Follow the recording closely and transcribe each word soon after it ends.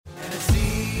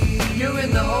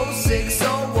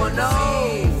6010.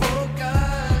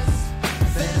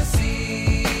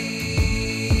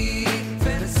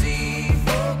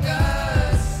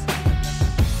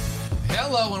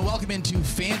 Hello and welcome into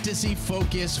Fantasy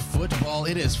Focus Football.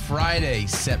 It is Friday,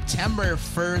 September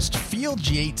 1st. Field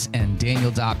Yates and Daniel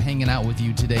Dopp hanging out with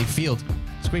you today. Field,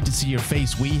 it's great to see your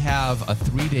face. We have a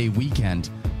 3-day weekend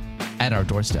at our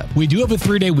doorstep. We do have a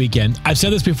 3-day weekend. I've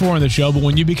said this before on the show, but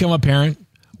when you become a parent,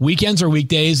 weekends are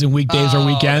weekdays and weekdays are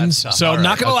weekends. So I'm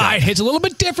not going to lie, it's a little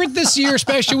bit different this year,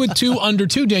 especially with 2 under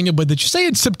 2, Daniel. But did you say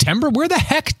it's September? Where the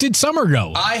heck did summer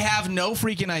go? I have no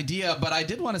freaking idea, but I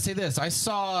did want to say this. I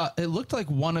saw, it looked like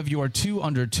one of your 2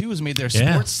 under 2s made their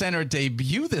Sports Center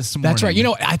debut this morning. That's right. You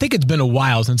know, I think it's been a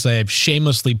while since I have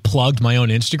shamelessly plugged my own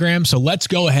Instagram. So let's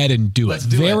go ahead and do it.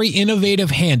 Very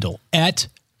innovative handle at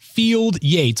Field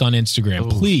Yates on Instagram. Ooh,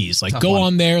 please, go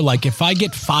on there. If I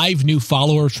get 5 new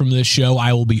followers from this show,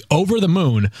 I will be over the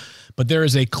moon. But there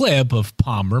is a clip of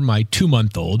Palmer, my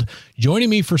 2-month-old, joining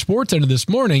me for SportsCenter this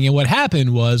morning. And what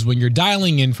happened was when you're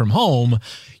dialing in from home,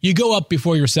 you go up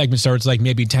before your segment starts,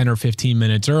 maybe 10 or 15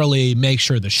 minutes early, make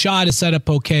sure the shot is set up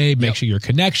okay, make sure your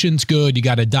connection's good. You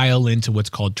got to dial into what's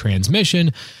called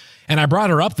transmission. And I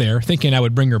brought her up there thinking I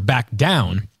would bring her back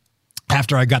down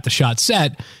after I got the shot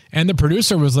set. And the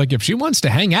producer was like, if she wants to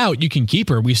hang out, you can keep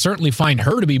her. We certainly find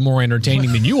her to be more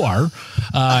entertaining than you are.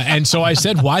 And so I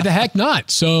said, why the heck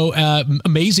not? So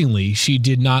amazingly, she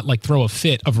did not throw a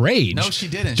fit of rage. No, she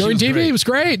didn't. During TV, it was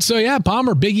great. So yeah,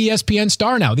 Palmer, big ESPN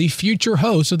star now, the future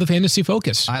host of the Fantasy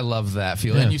Focus. I love that,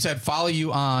 Field. Yeah. And you said follow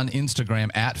you on Instagram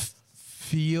at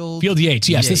Field Yates.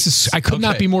 Yes, this is. I could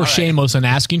not be more shameless on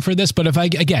asking for this, but if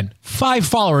 5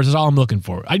 followers is all I'm looking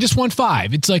for. I just want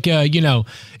 5. It's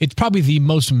it's probably the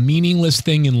most meaningless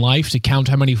thing in life to count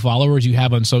how many followers you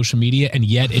have on social media, and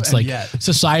yet it's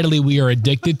societally we are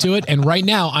addicted to it. And right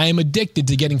now, I am addicted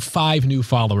to getting 5 new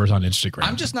followers on Instagram.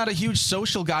 I'm just not a huge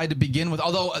social guy to begin with.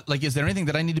 Although, is there anything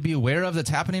that I need to be aware of that's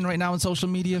happening right now in social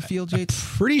media, Field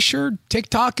Yates? Pretty sure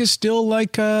TikTok is still a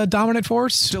dominant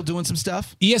force. Still doing some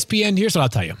stuff. ESPN. Here's what I'll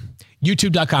tell you.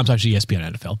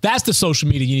 YouTube.com/ESPN NFL. That's the social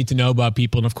media you need to know about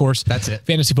people. And of course, that's it.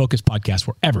 Fantasy Focus Podcast,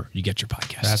 wherever you get your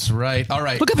podcasts. That's right. All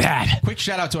right. Look at that. Quick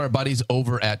shout out to our buddies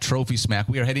over at Trophy Smack.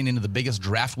 We are heading into the biggest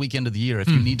draft weekend of the year. If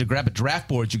you need to grab a draft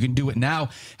board, you can do it now.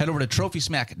 Head over to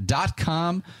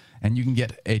TrophySmack.com. And you can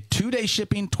get a 2-day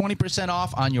shipping, 20%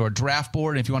 off on your draft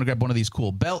board. And if you want to grab one of these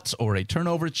cool belts or a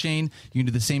turnover chain, you can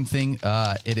do the same thing.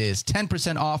 It is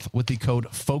 10% off with the code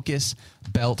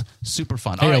FOCUSBELT. Super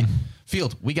fun. All right,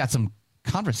 Field, we got some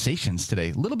conversations today.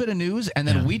 A little bit of news, and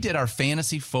then we did our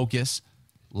Fantasy Focus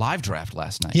live draft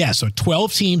last night. Yeah, so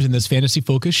 12 teams in this Fantasy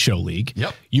Focus Show League.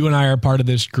 Yep. You and I are part of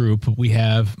this group. We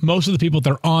have most of the people that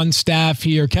are on staff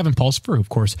here. Kevin Pulsifer, of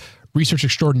course, research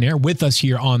extraordinaire, with us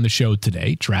here on the show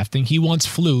today, drafting. He once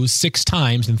flew 6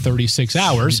 times in 36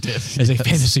 hours as a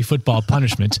fantasy football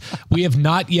punishment. We have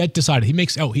not yet decided.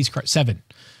 He's 7.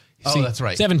 That's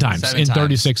right. 7 times in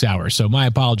 36 hours. So my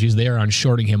apologies there on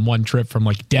shorting him one trip from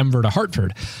Denver to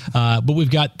Hartford. But we've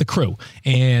got the crew.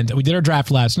 And we did our draft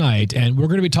last night. And we're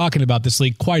going to be talking about this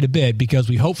league quite a bit because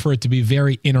we hope for it to be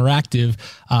very interactive.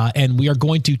 And we are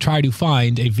going to try to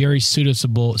find a very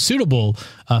suitable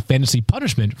fantasy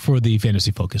punishment for the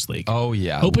Fantasy Focus League. Oh,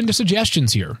 yeah. Open to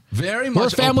suggestions here. Very much. We're a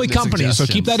family company, so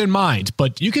keep that in mind.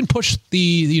 But you can push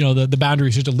the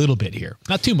boundaries just a little bit here.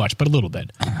 Not too much, but a little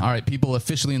bit. All right, people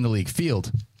officially in the league.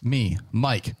 Field, me,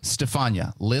 Mike,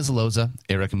 Stefania, Liz Loza,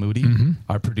 Eric Moody,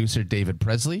 our producer David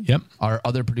Presley, our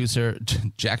other producer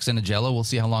Jackson Agello. We'll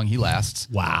see how long he lasts.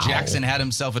 Wow. Jackson had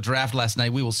himself a draft last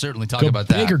night. We will certainly talk about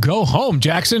that. Go big or go home,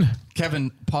 Jackson.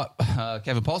 Kevin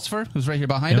Pulsifer, who's right here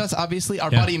behind us, obviously. Our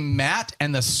buddy Matt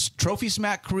and the Trophy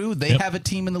Smack crew, they have a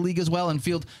team in the league as well. And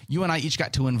Field, you and I each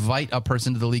got to invite a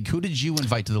person to the league. Who did you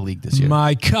invite to the league this year?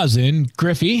 My cousin,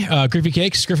 Griffey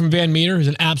Cakes, Griffin Van Meter, who's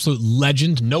an absolute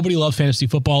legend. Nobody loves fantasy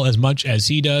football as much as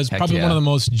he does. Probably one of the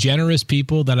most generous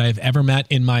people that I've ever met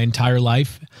in my entire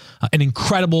life. An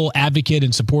incredible advocate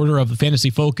and supporter of the Fantasy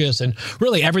Focus and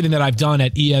really everything that I've done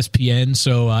at ESPN.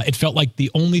 So it felt like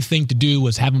the only thing to do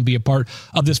was have him be a part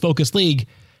of this Focus League.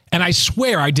 And I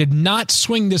swear I did not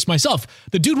swing this myself.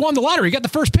 The dude won the lottery. He got the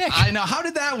first pick. I know. How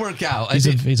did that work out?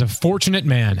 He's a fortunate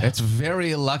man. It's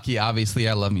very lucky. Obviously,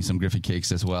 I love me some Griffey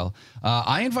Cakes as well.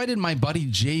 I invited my buddy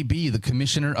JB, the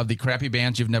commissioner of the Crappy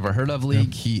Bands You've Never Heard of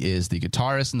League. He is the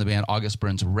guitarist in the band August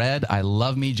Burns Red. I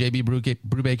love me, JB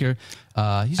Brubaker.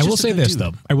 I will say this,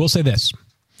 though. I will say this.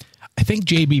 I think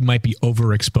JB might be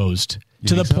overexposed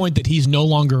to the point that he's no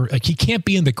longer like he can't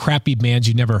be in the crappy bands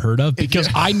you never heard of because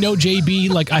I know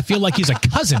JB like I feel like he's a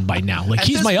cousin by now. Like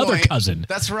he's my other cousin.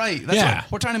 That's right. Right.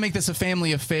 We're trying to make this a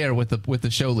family affair with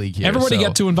the show league here. Everybody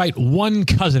got to invite one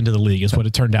cousin to the league is what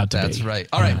it turned out to be. That's right.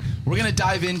 All right. We're going to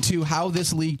dive into how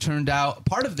this league turned out.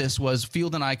 Part of this was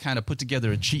Field and I kind of put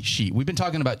together a cheat sheet. We've been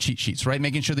talking about cheat sheets, right?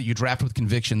 Making sure that you draft with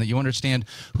conviction, that you understand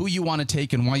who you want to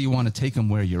take and why you want to take them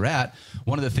where you're at.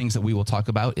 One of the things that we will talk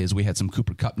about is we had some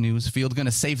Cooper Kupp news. Field going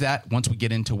to save that once we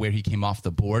get into where he came off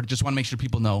the board. Just want to make sure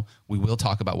people know we will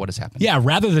talk about what has happened. Yeah,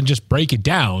 rather than just break it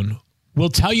down, we'll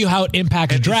tell you how it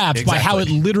impacts drafts by how it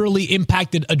literally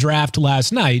impacted a draft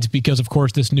last night because, of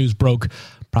course, this news broke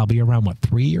probably around,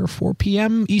 3 or 4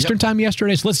 p.m. Eastern time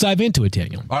yesterday. So let's dive into it,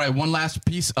 Daniel. All right, one last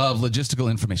piece of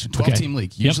logistical information. 12-team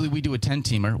league. Usually we do a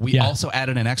 10-teamer. We also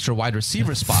added an extra wide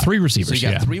receiver spot. 3 receivers, So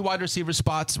you got 3 wide receiver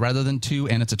spots rather than 2,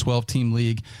 and it's a 12-team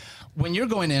league. When you're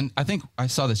going in, I think I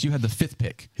saw this. You had the 5th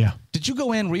pick. Yeah. Did you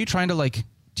go in? Were you trying to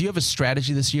do you have a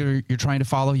strategy this year you're trying to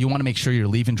follow? You want to make sure you're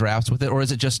leaving drafts with it? Or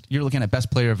is it just you're looking at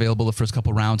best player available the first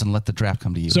couple rounds and let the draft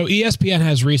come to you? So ESPN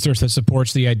has research that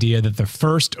supports the idea that the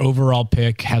first overall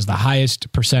pick has the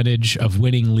highest percentage of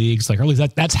winning leagues. Like, or at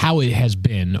least that's how it has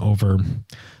been over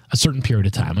a certain period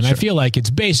of time. And I feel like it's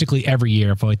basically every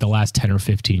year for the last 10 or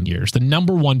 15 years. The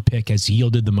number one pick has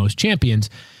yielded the most champions.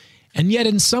 And yet,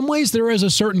 in some ways, there is a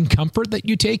certain comfort that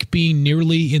you take being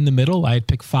nearly in the middle. I'd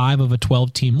pick 5 of a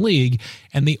 12-team league.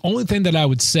 And the only thing that I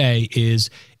would say is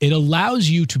it allows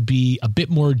you to be a bit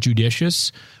more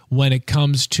judicious when it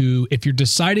comes to if you're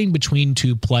deciding between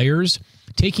 2 players,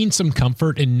 taking some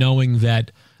comfort in knowing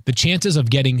that the chances of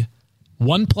getting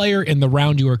one player in the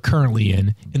round you are currently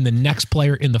in the next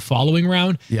player in the following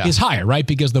round is higher, right?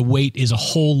 Because the weight is a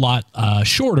whole lot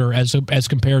shorter as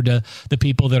compared to the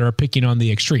people that are picking on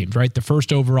the extremes, right? The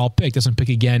first overall pick doesn't pick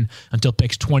again until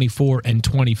picks 24 and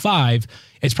 25.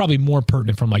 It's probably more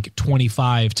pertinent from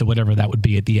 25 to whatever that would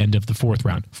be at the end of the 4th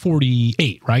round,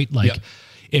 48, right?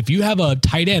 If you have a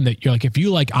tight end that you're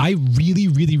I really,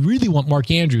 really, really want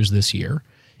Mark Andrews this year,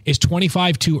 is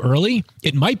 25 too early?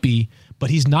 It might be,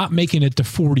 but he's not making it to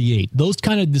 48. Those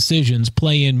kind of decisions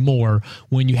play in more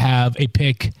when you have a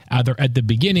pick either at the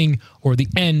beginning or the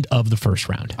end of the first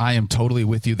round. I am totally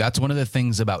with you. That's one of the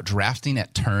things about drafting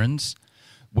at turns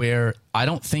where I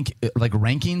don't think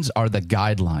rankings are the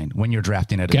guideline when you're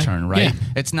drafting at a turn, right? Yeah.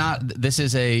 It's not, this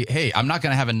is hey, I'm not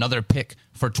going to have another pick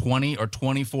for 20 or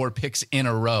 24 picks in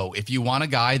a row. If you want a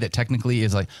guy that technically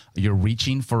is you're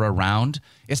reaching for a round,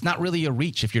 it's not really a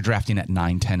reach if you're drafting at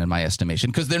 9-10 in my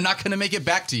estimation because they're not going to make it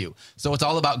back to you. So it's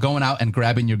all about going out and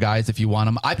grabbing your guys if you want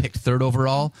them. I picked 3rd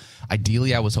overall.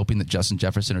 Ideally, I was hoping that Justin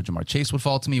Jefferson or Jamar Chase would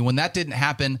fall to me. When that didn't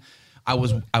happen, I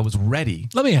was ready.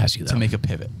 Let me ask you to make a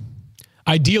pivot.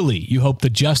 Ideally, you hope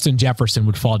that Justin Jefferson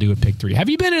would fall to you at pick 3. Have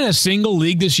you been in a single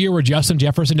league this year where Justin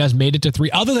Jefferson has made it to 3,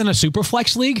 other than a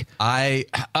Superflex league?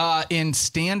 In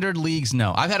standard leagues,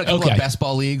 no. I've had a couple of best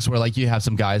ball leagues where you have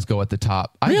some guys go at the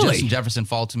top. I had Justin Jefferson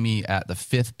fall to me at the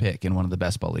 5th pick in one of the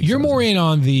best ball leagues. You're more in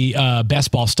on the best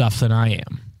ball stuff than I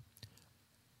am.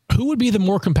 Who would be the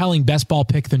more compelling best ball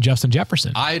pick than Justin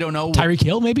Jefferson? I don't know. Tyreek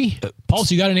Hill, maybe?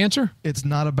 Pulse, you got an answer? It's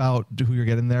not about who you're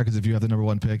getting there because if you have the number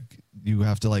 1 pick, you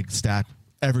have to stack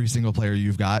every single player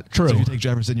you've got. True. So if you take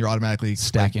Jefferson, you're automatically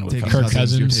stacking with Kirk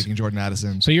Cousins. You're taking Jordan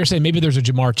Addison. So you're saying maybe there's a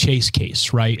Jamar Chase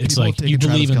case, right? It's you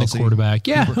believe in the quarterback.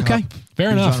 Yeah, Cooper okay. Kupp,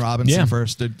 Fair enough. John Robinson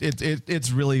first.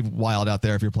 It's really wild out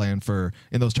there if you're playing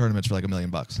in those tournaments for $1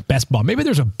 million. Best ball. Maybe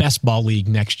there's a best ball league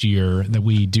next year that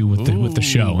we do with the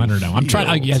show. I don't know. I'm trying.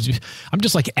 I'm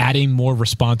just adding more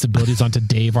responsibilities onto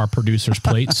Dave, our producer's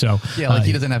plate. So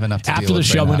he doesn't have enough to after deal the with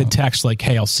show, right I'm going now. to text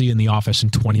hey, I'll see you in the office in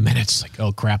 20 minutes.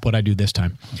 Oh crap, what'd I do this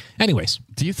time? Anyways.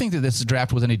 Do you think that this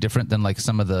draft was any different than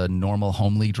some of the normal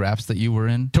home league drafts that you were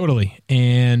in? Totally.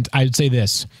 And I'd say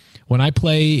this. When I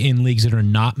play in leagues that are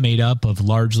not made up of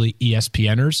largely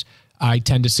ESPNers, I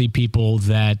tend to see people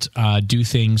that do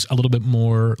things a little bit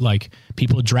more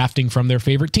people drafting from their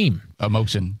favorite team.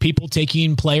 Emotion. People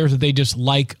taking players that they just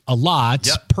like a lot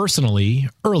personally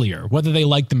earlier, whether they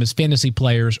like them as fantasy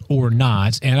players or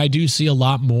not. And I do see a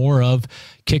lot more of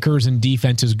kickers and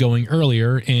defenses going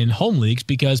earlier in home leagues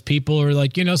because people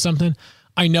are something?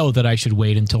 I know that I should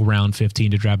wait until round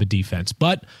 15 to draft a defense,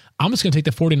 but I'm just going to take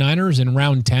the 49ers in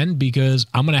round 10 because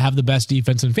I'm going to have the best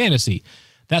defense in fantasy.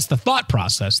 That's the thought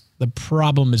process. The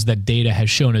problem is that data has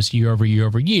shown us year over year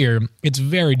over year, it's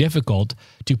very difficult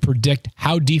to predict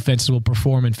how defenses will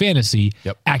perform in fantasy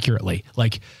accurately.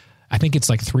 I think it's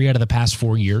 3 out of the past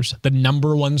 4 years. The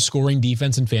number 1 scoring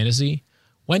defense in fantasy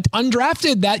went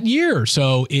undrafted that year.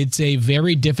 So it's a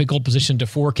very difficult position to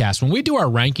forecast. When we do our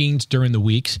rankings during the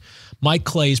weeks, Mike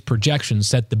Clay's projections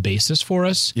set the basis for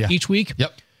us each week.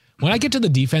 Yep. When I get to the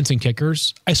defense and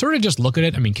kickers, I sort of just look at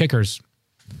it. I mean, kickers,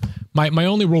 my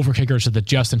only rule for kickers is that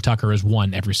Justin Tucker is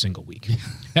one every single week.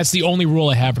 That's the only rule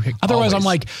I have for kickers. Otherwise, I'm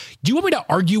like, do you want me to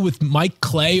argue with Mike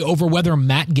Clay over whether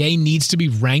Matt Gay needs to be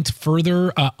ranked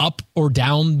further up or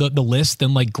down the list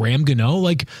than like Graham Gano?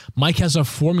 Like, Mike has a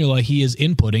formula he is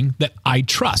inputting that I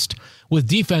trust. With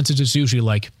defenses, it's usually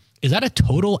like, is that a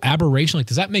total aberration? Like,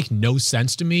 does that make no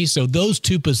sense to me? So those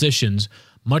two positions,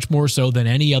 much more so than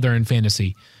any other in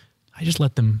fantasy, I just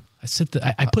let them,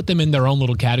 I put them in their own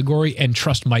little category and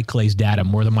trust Mike Clay's data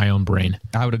more than my own brain.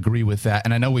 I would agree with that.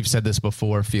 And I know we've said this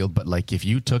before, Field, but like if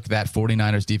you took that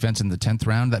 49ers defense in the 10th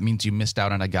round, that means you missed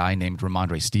out on a guy named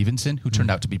Ramondre Stevenson, who turned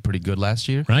out to be pretty good last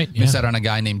year. Right. Missed out on a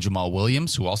guy named Jamal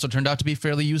Williams, who also turned out to be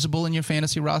fairly usable in your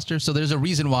fantasy roster. So there's a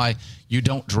reason why you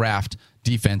don't draft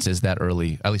defenses that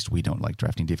early. At least we don't like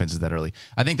drafting defenses that early.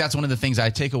 I think that's one of the things I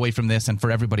take away from this, and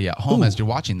for everybody at home as you're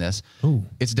watching this,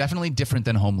 it's definitely different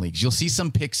than home leagues. You'll see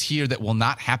some picks here that will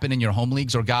not happen in your home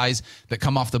leagues, or guys that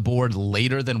come off the board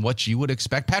later than what you would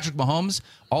expect. Patrick Mahomes,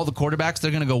 all the quarterbacks, they're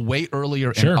going to go way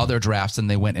earlier in other drafts than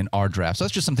they went in our draft. So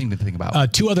that's just something to think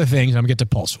about. Two other things. I'm going to get to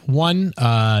Pulse. One,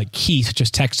 Keith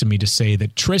just texted me to say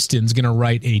that Tristan's going to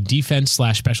write a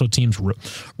defense/special teams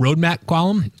roadmap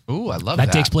column. Ooh, I love that.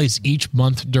 That takes place each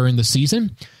month during the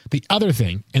season. The other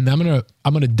thing, and I'm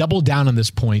gonna double down on this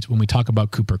point when we talk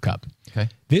about Cooper Kupp. Okay.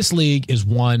 This league is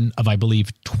one of, I believe,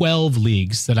 12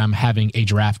 leagues that I'm having a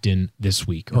draft in this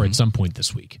week or at some point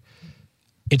this week.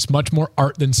 It's much more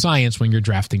art than science when you're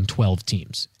drafting 12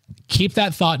 teams. Keep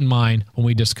that thought in mind when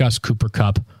we discuss Cooper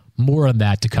Kupp. More on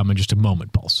that to come in just a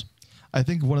moment, Pulse. I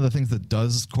think one of the things that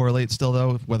does correlate still,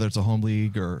 though, whether it's a home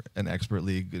league or an expert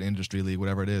league, an industry league,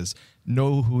 whatever it is,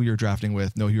 know who you're drafting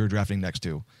with, know who you're drafting next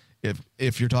to.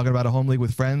 If you're talking about a home league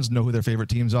with friends, know who their favorite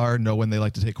teams are, know when they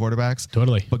like to take quarterbacks.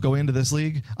 Totally. But going into this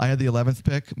league, I had the 11th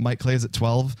pick. Mike Clay's at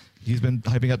 12. He's been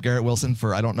hyping up Garrett Wilson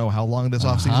for I don't know how long this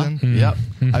offseason. Yep.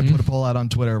 I put a poll out on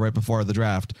Twitter right before the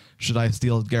draft. Should I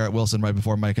steal Garrett Wilson right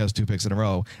before Mike has 2 picks in a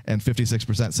row? And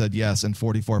 56% said yes, and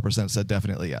 44% said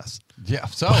definitely yes. Yeah.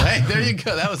 So, hey, there you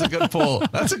go. That was a good poll.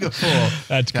 That's a good poll.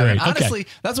 That's great. Honestly,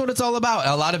 that's what it's all about.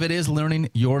 A lot of it is learning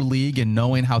your league and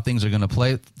knowing how things are going to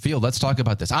play. Field, let's talk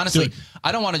about this. Honestly,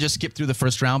 I don't want to just skip through the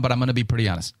first round, but I'm going to be pretty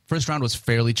honest. First round was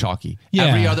fairly chalky. Yeah.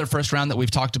 Every other first round that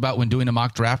we've talked about when doing a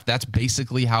mock draft, that's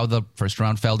basically how the first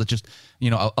round felt. It just,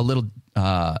 a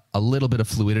little bit of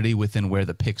fluidity within where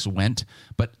the picks went,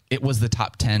 but it was the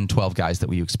top 10, 12 guys that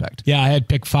we expect. Yeah, I had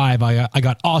pick 5. I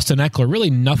got Austin Eckler. Really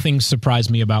nothing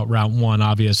surprised me about round 1.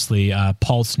 Obviously,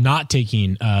 Pulse not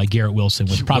taking Garrett Wilson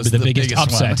was probably the biggest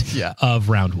upset of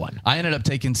round 1. I ended up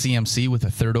taking CMC with a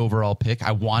 3rd overall pick.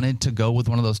 I wanted to go with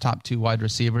one of those top 2 wide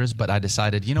receivers, but I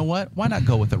decided, you know what? Why not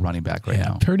go with a running back right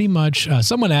now? Pretty much.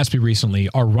 Someone asked me recently,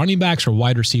 are running backs or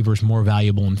wide receivers more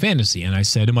valuable in fantasy? And I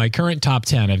said, in my current top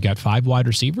 10, I've got 5 wide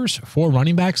receivers, 4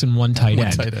 running backs, and 1 tight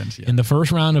end. In the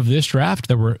first round of this draft,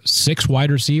 there were 6 wide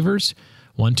receivers,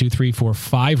 1, 2, 3, 4,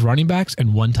 5 running backs,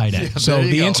 and 1 tight end. So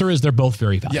the answer is they're both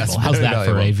very valuable. Yes, How's that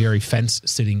valuable for a very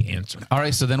fence-sitting answer? All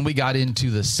right, so then we got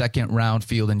into the second round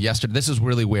field, and yesterday, this is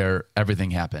really where everything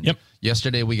happened. Yep.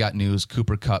 Yesterday we got news,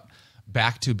 Cooper Kupp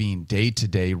back to being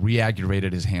day-to-day,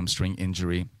 re-aggravated his hamstring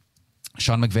injury.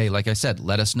 Sean McVay, like I said,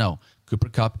 let us know. Cooper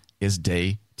Kupp is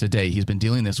day-to-day. He's been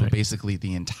dealing this with basically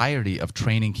the entirety of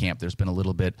training camp. There's been a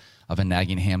little bit of a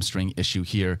nagging hamstring issue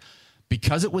here.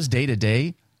 Because it was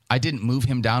day-to-day, I didn't move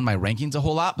him down my rankings a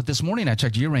whole lot, but this morning I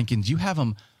checked your rankings. You have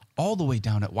him all the way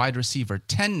down at wide receiver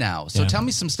 10 now. So tell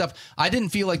me some stuff. I didn't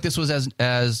feel like this was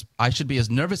as I should be as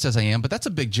nervous as I am, but that's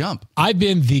a big jump. I've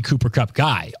been the Cooper Kupp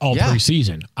guy all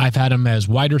preseason. I've had him as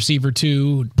wide receiver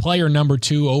 2, player number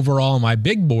 2 overall on my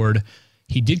big board.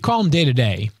 He did call him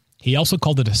day-to-day. He also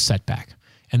called it a setback.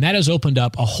 And that has opened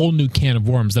up a whole new can of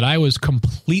worms that I was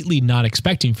completely not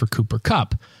expecting for Cooper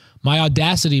Kupp. My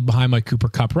audacity behind my Cooper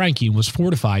Kupp ranking was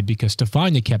fortified because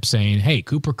Stefania kept saying, hey,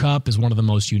 Cooper Kupp is one of the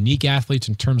most unique athletes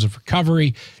in terms of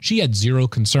recovery. She had 0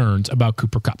 concerns about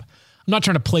Cooper Kupp. I'm not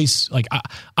trying to place,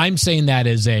 I'm saying that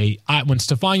as when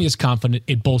Stefania is confident,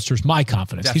 it bolsters my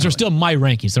confidence. Definitely. These are still my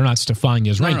rankings. They're not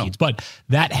Stefania's rankings. But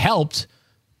that helped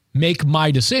make my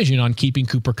decision on keeping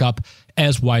Cooper Kupp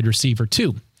as wide receiver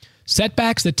 2.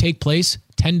 Setbacks that take place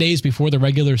 10 days before the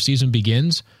regular season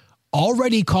begins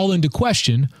already call into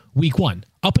question week 1.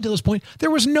 Up until this point, there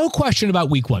was no question about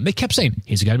week 1. They kept saying,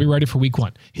 he's got to be ready for week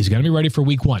 1. He's going to be ready for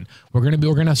week 1. We're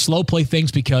going to slow play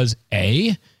things because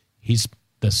he's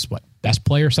the best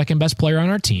player, second best player on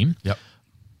our team. Yep.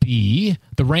 B,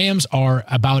 the Rams are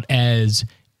about as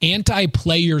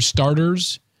anti-player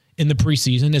starters in the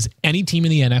preseason as any team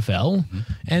in the NFL.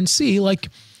 And C, what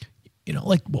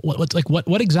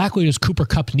exactly does Cooper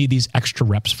Kupp need these extra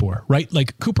reps for, right?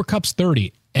 Like Cooper Kupp's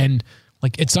 30, and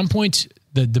like at some point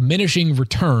the diminishing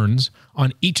returns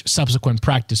on each subsequent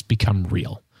practice become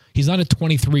real. He's not a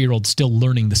 23-year-old still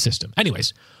learning the system.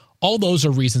 Anyways, all those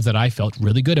are reasons that I felt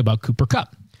really good about Cooper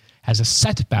Kupp. Has a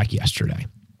setback yesterday.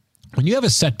 When you have a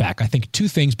setback, I think two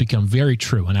things become very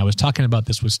true. And I was talking about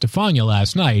this with Stefania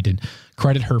last night, and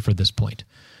credit her for this point.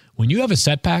 When you have a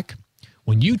setback,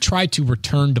 when you try to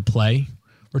return to play,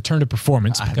 return to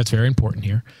performance, that's very important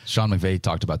here. Sean McVay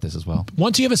talked about this as well.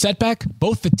 Once you have a setback,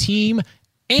 both the team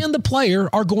and the player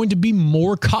are going to be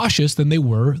more cautious than they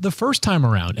were the first time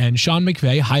around. And Sean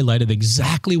McVay highlighted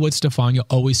exactly what Stefania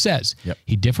always says. Yep.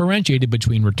 He differentiated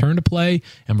between return to play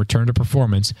and return to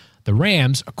performance. The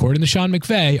Rams, according to Sean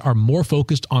McVay, are more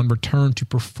focused on return to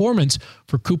performance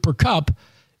for Cooper Kupp.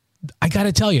 I got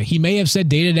to tell you, he may have said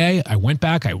day-to-day. I went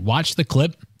back, I watched the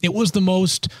clip. It was the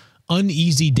most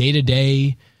uneasy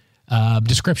day-to-day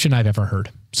description I've ever heard.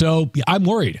 So yeah, I'm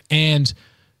worried. And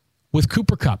with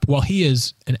Cooper Kupp, while he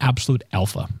is an absolute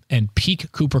alpha, and peak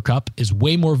Cooper Kupp is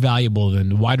way more valuable than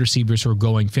the wide receivers who are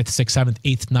going 5th, 6th, 7th,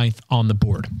 8th, 9th on the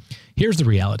board. Here's the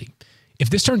reality. If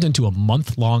this turns into a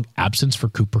month-long absence for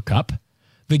Cooper Kupp,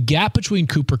 the gap between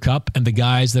Cooper Kupp and the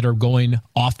guys that are going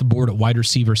off the board at wide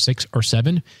receiver 6 or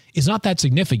 7 is not that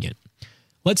significant.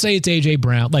 Let's say it's A.J.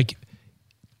 Brown. Like,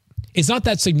 it's not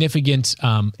that significant.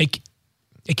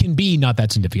 It can be not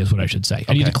that significant is what I should say.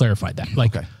 I need to clarify that.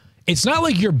 Like, it's not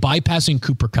like you're bypassing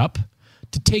Cooper Kupp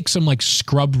to take some like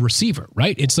scrub receiver,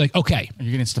 right? It's like, okay,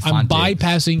 You're getting Stephon I'm Diggs.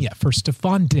 bypassing, for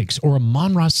Stephon Diggs or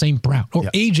Amon-Ra St. Brown or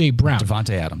A.J. Brown.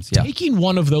 Devontae Adams. Yeah. Taking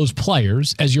one of those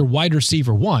players as your wide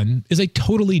receiver 1 is a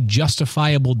totally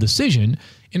justifiable decision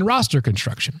in roster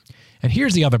construction. And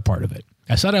here's the other part of it.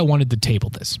 I said I wanted to table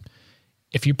this.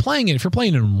 If you're playing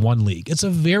in one league, it's a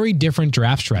very different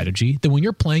draft strategy than when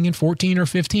you're playing in 14 or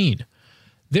 15.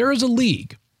 There is a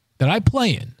league that I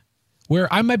play in where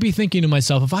I might be thinking to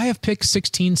myself, if I have picked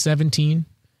 16, 17,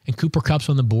 and Cooper Kupp's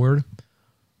on the board,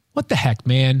 what the heck,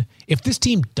 man? If this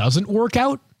team doesn't work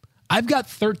out, I've got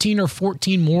 13 or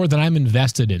 14 more that I'm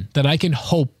invested in that I can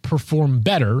hope perform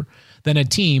better than a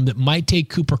team that might take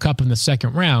Cooper Kupp in the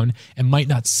second round and might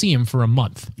not see him for a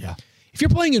month. Yeah. If you're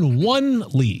playing in one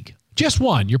league, just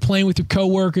one, you're playing with your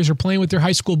coworkers, you're playing with your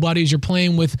high school buddies, you're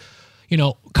playing with,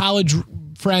 college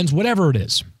friends, whatever it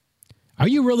is. Are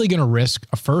you really going to risk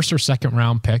a first or second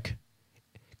round pick?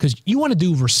 Because you want to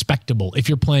do respectable if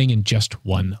you're playing in just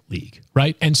one league,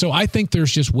 right? And so I think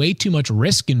there's just way too much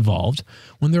risk involved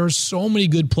when there are so many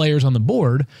good players on the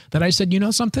board that I said, you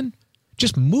know something?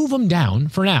 Just move them down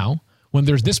for now when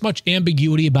there's this much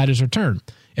ambiguity about his return.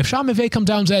 If Sean McVay comes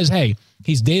down and says, hey,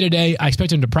 he's day-to-day, I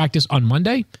expect him to practice on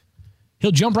Monday,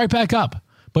 he'll jump right back up.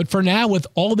 But for now, with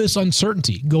all this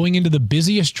uncertainty going into the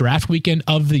busiest draft weekend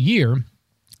of the year,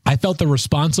 I felt the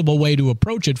responsible way to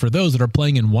approach it for those that are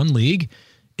playing in one league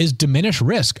is diminish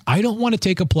risk. I don't want to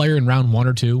take a player in round 1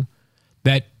 or 2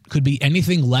 that could be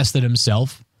anything less than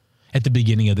himself at the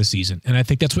beginning of the season. And I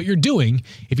think that's what you're doing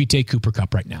if you take Cooper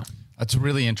Kupp right now. That's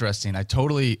really interesting. I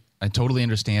totally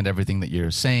understand everything that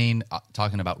you're saying,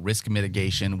 talking about risk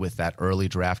mitigation with that early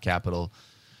draft capital.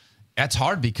 That's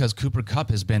hard because Cooper Kupp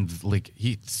has been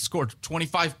he scored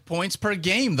 25 points per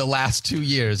game the last 2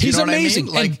 years. He's know what amazing.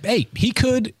 I mean? And, hey, he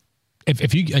could,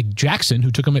 if you like Jackson,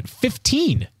 who took him at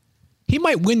 15, he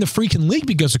might win the freaking league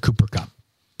because of Cooper Kupp.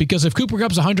 Because if Cooper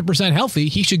Kupp's 100% healthy,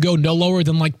 he should go no lower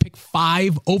than pick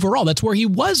 5 overall. That's where he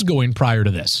was going prior to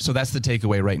this. So that's the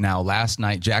takeaway right now. Last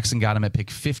night, Jackson got him at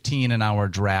pick 15 in our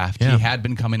draft. Yeah. He had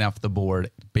been coming off the board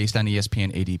based on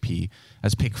ESPN ADP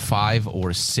as pick 5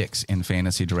 or 6 in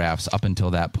fantasy drafts up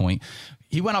until that point.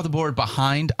 He went off the board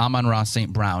behind Amon-Ra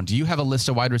St. Brown. Do you have a list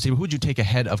of wide receivers? Who would you take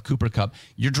ahead of Cooper Kupp?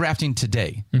 You're drafting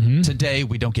today. Mm-hmm. Today,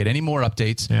 we don't get any more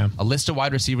updates. Yeah. A list of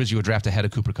wide receivers you would draft ahead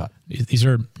of Cooper Kupp. These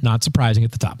are not surprising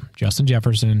at the top. Justin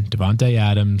Jefferson, Devontae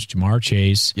Adams, Jamar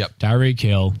Chase, Tyreek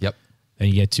Hill. Yep. Then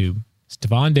you get to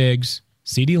Stephon Diggs,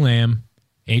 CeeDee Lamb,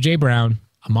 A.J. Brown,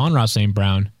 Amon-Ra St.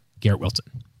 Brown, Garrett Wilson.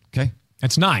 Okay.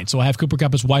 That's 9. So I have Cooper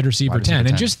Kupp as wide receiver 10.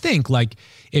 And just think,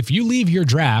 if you leave your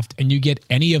draft and you get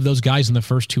any of those guys in the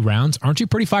first 2 rounds, aren't you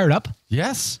pretty fired up?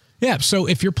 Yes. Yeah. So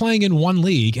if you're playing in one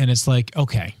league and it's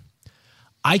okay,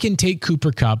 I can take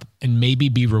Cooper Kupp and maybe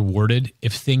be rewarded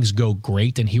if things go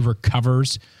great and he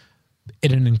recovers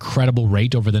at an incredible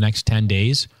rate over the next 10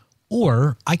 days.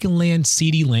 Or I can land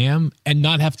CeeDee Lamb and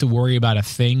not have to worry about a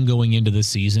thing going into the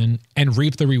season and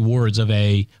reap the rewards of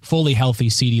a fully healthy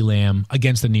CeeDee Lamb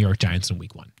against the New York Giants in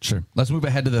week 1. Sure. Let's move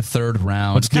ahead to the third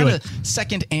round. Let's do it.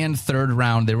 Second and third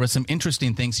round. There were some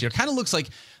interesting things here. Kind of looks like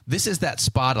this is that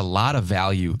spot, a lot of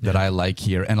value that I like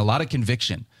here and a lot of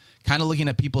conviction. Kind of looking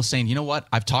at people saying, you know what?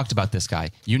 I've talked about this guy.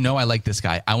 You know I like this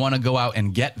guy. I want to go out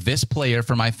and get this player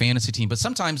for my fantasy team. But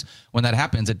sometimes when that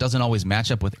happens, it doesn't always match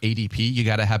up with ADP. You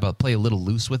got to play a little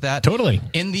loose with that. Totally.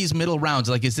 In these middle rounds,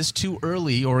 like, is this too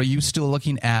early, or are you still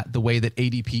looking at the way that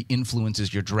ADP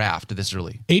influences your draft this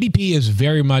early? ADP is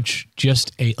very much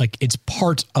just it's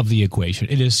part of the equation.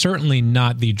 It is certainly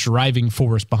not the driving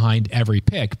force behind every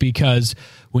pick, because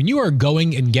when you are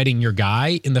going and getting your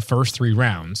guy in the first 3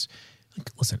 rounds,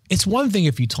 listen, it's one thing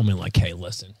if you told me, like, hey,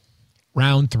 listen,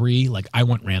 round 3, like, I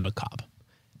want Randall Cobb.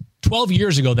 12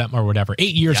 years ago, or whatever,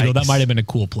 8 years ago, that might have been a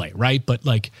cool play, right? But,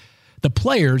 like, the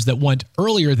players that went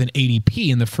earlier than ADP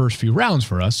in the first few rounds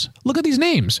for us, look at these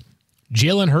names.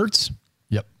 Jalen Hurts.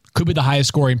 Yep. Could be the highest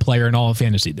scoring player in all of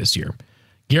fantasy this year.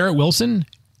 Garrett Wilson,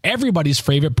 everybody's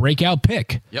favorite breakout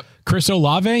pick. Yep. Chris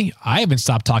Olave, I haven't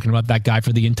stopped talking about that guy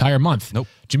for the entire month. Nope.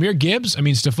 Jahmyr Gibbs, I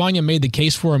mean, Stefania made the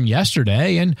case for him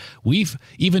yesterday, and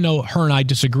even though her and I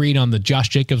disagreed on the Josh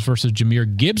Jacobs versus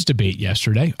Jahmyr Gibbs debate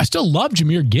yesterday, I still love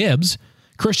Jahmyr Gibbs.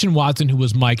 Christian Watson, who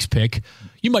was Mike's pick,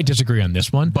 you might disagree on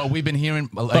this one. But we've been hearing,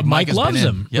 but Mike loves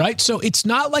him, right? So it's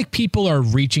not like people are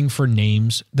reaching for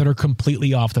names that are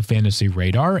completely off the fantasy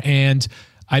radar. And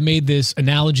I made this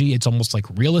analogy. It's almost like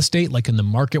real estate, like in the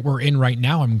market we're in right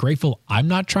now. I'm grateful I'm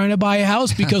not trying to buy a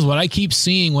house, because what I keep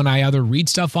seeing when I either read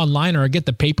stuff online or I get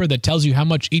the paper that tells you how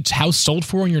much each house sold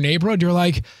for in your neighborhood, you're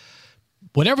like,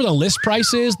 whatever the list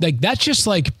price is, like, that's just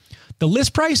like, the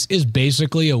list price is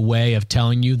basically a way of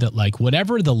telling you that, like,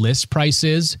 whatever the list price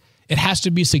is, it has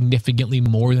to be significantly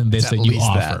more than this that you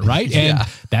offer, right? And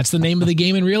that's the name of the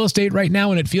game in real estate right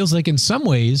now. And it feels like in some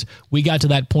ways we got to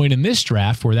that point in this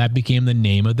draft where that became the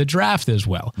name of the draft as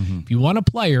well. Mm-hmm. If you want a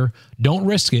player, don't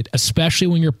risk it, especially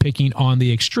when you're picking on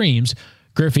the extremes.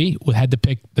 Griffey had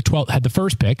the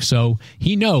first pick, so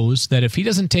he knows that if he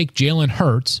doesn't take Jalen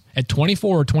Hurts at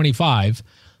 24 or 25,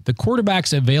 the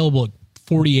quarterbacks available at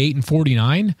 48 and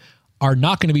 49 are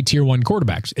not going to be tier 1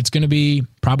 quarterbacks. It's going to be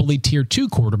probably tier 2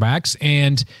 quarterbacks.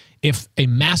 And if a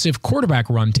massive quarterback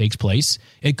run takes place,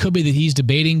 it could be that he's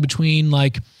debating between,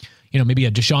 like, maybe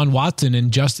a Deshaun Watson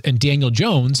and Daniel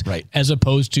Jones, right, as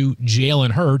opposed to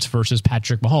Jalen Hurts versus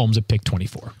Patrick Mahomes at pick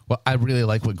 24. Well, I really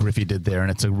like what Griffey did there,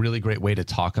 and it's a really great way to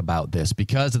talk about this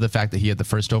because of the fact that he had the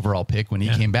first overall pick. When he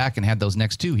came back and had those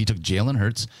next 2, he took Jalen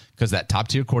Hurts because that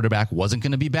top-tier quarterback wasn't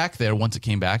going to be back there once it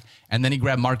came back, and then he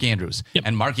grabbed Mark Andrews,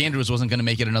 and Mark Andrews wasn't going to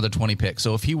make it another 20 picks.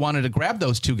 So if he wanted to grab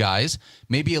those 2 guys,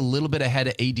 maybe a little bit ahead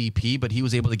of ADP, but he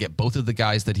was able to get both of the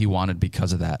guys that he wanted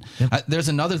because of that. Yep. There's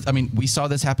another, we saw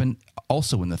this happen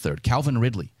also in the third. Calvin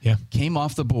Ridley came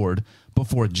off the board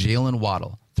before Jalen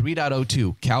Waddle.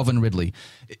 3.02, Calvin Ridley.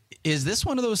 Is this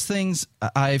one of those things?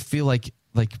 I feel like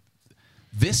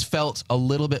this felt a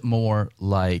little bit more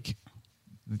like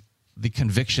the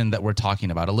conviction that we're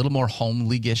talking about, a little more home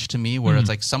league-ish to me, where it's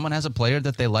like someone has a player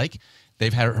that they like.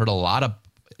 They've heard a lot of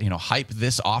hype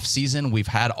this offseason. We've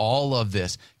had all of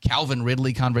this Calvin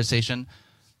Ridley conversation.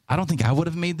 I don't think I would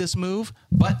have made this move,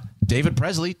 but David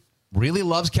Presley really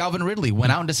loves Calvin Ridley,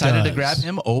 went out and decided to grab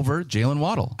him over Jalen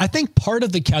Waddle. I think part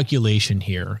of the calculation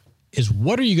here is,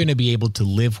 what are you going to be able to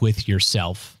live with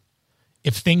yourself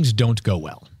if things don't go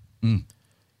well?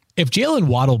 If Jalen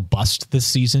Waddle busts this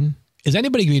season, is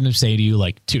anybody going to say to you,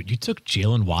 like, dude, you took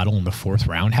Jalen Waddle in the 4th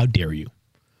round? How dare you?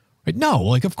 Right? No,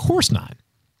 like, of course not.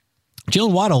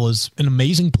 Jalen Waddle is an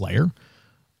amazing player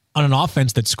on an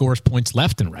offense that scores points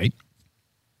left and right.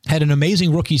 Had an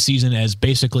amazing rookie season as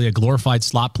basically a glorified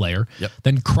slot player,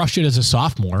 then crushed it as a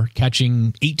sophomore,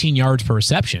 catching 18 yards per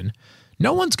reception.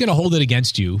 No one's going to hold it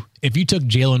against you if you took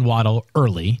Jalen Waddle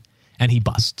early and he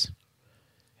busts.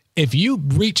 If you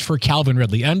reach for Calvin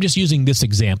Ridley, I'm just using this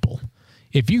example.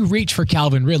 If you reach for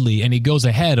Calvin Ridley and he goes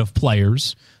ahead of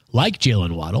players like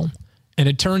Jalen Waddle, and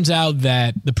it turns out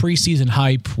that the preseason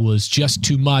hype was just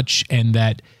too much and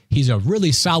that he's a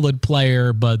really solid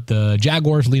player, but the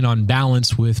Jaguars lean on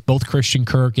balance with both Christian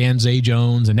Kirk and Zay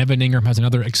Jones, and Evan Ingram has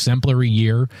another exemplary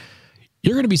year,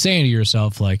 you're going to be saying to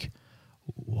yourself, like,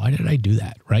 why did I do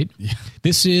that, right? Yeah.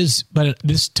 This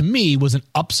to me was an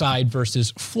upside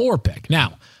versus floor pick.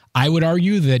 Now, I would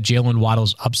argue that Jalen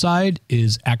Waddle's upside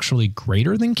is actually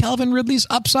greater than Calvin Ridley's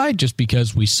upside, just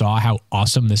because we saw how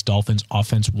awesome this Dolphins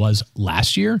offense was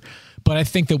last year. But I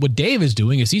think that what Dave is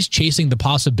doing is he's chasing the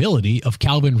possibility of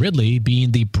Calvin Ridley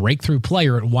being the breakthrough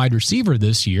player at wide receiver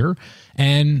this year.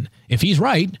 And if he's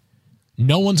right,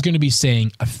 no one's going to be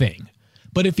saying a thing.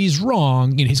 But if he's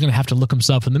wrong, he's going to have to look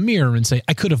himself in the mirror and say,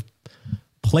 I could have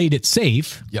played it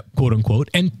safe, quote unquote,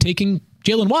 and taking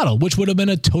Jalen Waddle, which would have been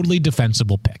a totally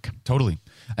defensible pick. Totally.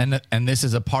 And this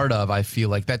is a part of, I feel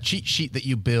like, that cheat sheet that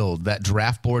you build, that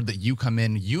draft board that you come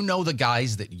in, the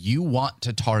guys that you want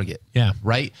to target. Yeah.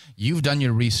 Right? You've done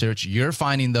your research. You're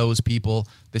finding those people.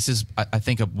 This is, I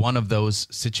think, one of those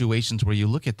situations where you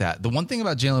look at that. The one thing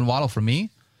about Jalen Waddle for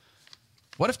me,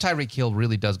 what if Tyreek Hill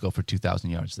really does go for 2,000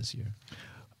 yards this year?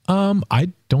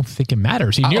 I don't think it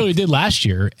matters. He nearly did last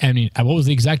year. I mean, what was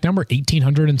the exact number?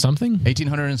 1,800 and something?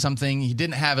 1,800 and something. He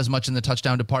didn't have as much in the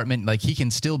touchdown department. Like, he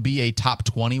can still be a top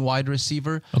 20 wide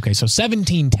receiver. Okay, so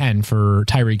 1,710 for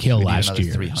Tyreek Hill last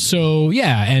year. 300. So,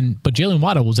 yeah, but Jalen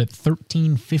Waddle was at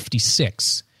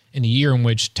 1,356 in a year in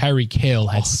which Tyreek Hill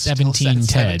had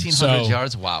 1,710. 1,700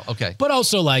 yards? Wow, okay. But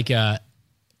also,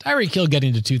 Tyreek Hill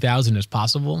getting to 2,000 is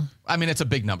possible. I mean, it's a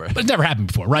big number. But it's never happened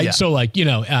before, right? Yeah. So,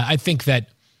 I think that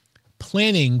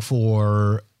planning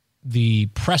for the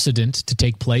precedent to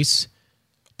take place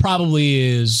probably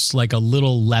is a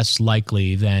little less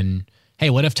likely than,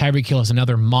 hey, what if Tyreek Hill has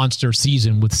another monster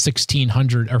season with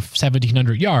 1,600 or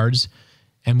 1,700 yards?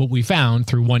 And what we found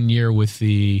through 1 year with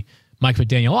the Mike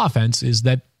McDaniel offense is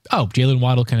that, Jalen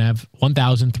Waddle can have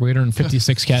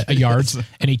 1,356 yards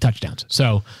and 8 touchdowns.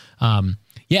 So,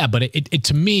 but it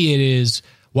to me, it is,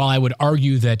 while I would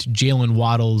argue that Jalen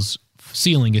Waddle's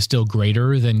ceiling is still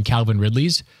greater than Calvin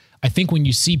Ridley's, I think when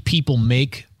you see people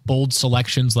make bold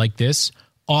selections like this,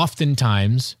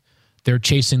 oftentimes they're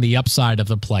chasing the upside of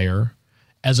the player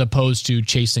as opposed to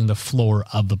chasing the floor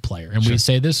of the player. And we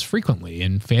say this frequently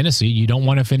in fantasy. You don't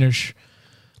want to finish,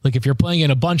 if you're playing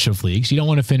in a bunch of leagues, you don't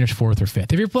want to finish 4th or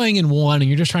 5th. If you're playing in one and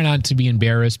you're just trying not to be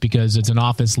embarrassed because it's an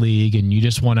office league and you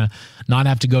just want to not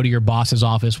have to go to your boss's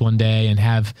office one day and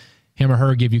have him or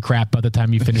her give you crap by the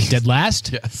time you finish dead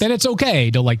last, then it's okay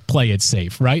to play it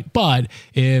safe, right? But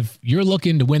if you're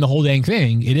looking to win the whole dang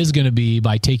thing, it is going to be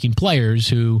by taking players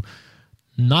who,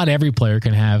 not every player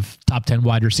can have top 10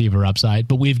 wide receiver upside,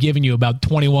 but we've given you about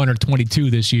 21 or 22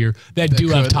 this year that do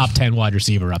have top 10 wide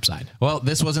receiver upside. Well,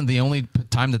 this wasn't the only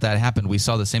time that happened. We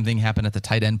saw the same thing happen at the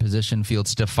tight end position. Field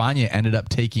Stefania ended up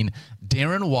taking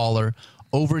Darren Waller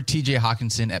over TJ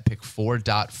Hawkinson at pick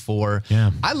 4.4.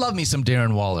 Yeah. I love me some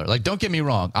Darren Waller. Don't get me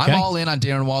wrong. I'm all in on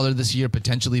Darren Waller this year,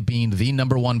 potentially being the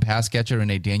number one pass catcher in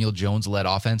a Daniel Jones-led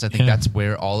offense. I think that's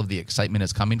where all of the excitement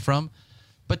is coming from.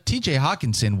 But TJ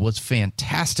Hawkinson was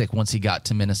fantastic once he got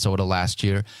to Minnesota last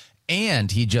year,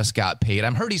 and he just got paid.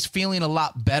 I'm heard he's feeling a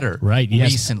lot better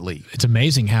recently. It's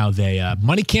amazing how they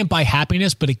money can't buy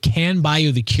happiness, but it can buy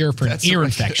you the cure for an ear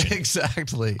infection.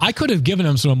 Exactly. I could have given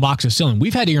him some amoxicillin.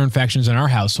 We've had ear infections in our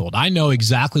household. I know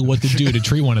exactly what to do to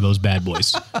treat one of those bad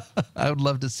boys. I would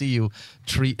love to see you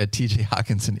treat a TJ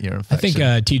Hawkinson ear infection.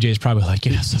 I think TJ is probably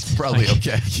yes, it's probably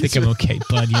okay. I think I'm okay,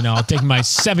 bud. I'll take my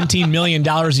 $17 million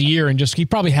a year and he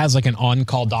probably has an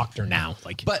on-call doctor now.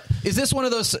 But is this one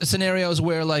of those scenarios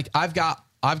where I've got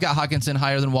Hawkinson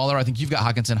higher than Waller. I think you've got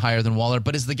Hawkinson higher than Waller.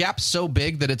 But is the gap so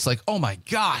big that it's oh my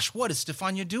gosh, what is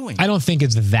Stefania doing? I don't think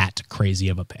it's that crazy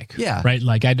of a pick. Yeah. Right?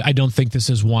 I don't think this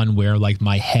is one where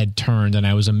my head turned and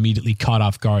I was immediately caught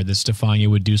off guard that Stefania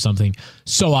would do something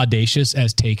so audacious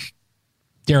as take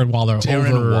Darren Waller over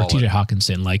TJ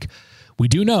Hawkinson. We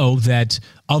do know that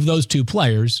of those two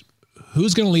players,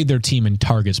 who's going to lead their team in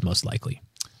targets most likely?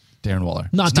 Darren Waller.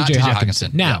 Not TJ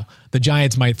Hawkinson. Now, the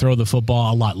Giants might throw the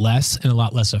football a lot less and a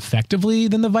lot less effectively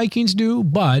than the Vikings do,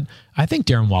 but I think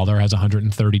Darren Waller has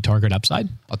 130 target upside.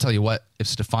 I'll tell you what, if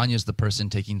Stefania's the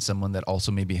person taking someone that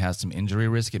also maybe has some injury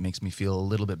risk, it makes me feel a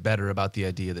little bit better about the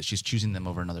idea that she's choosing them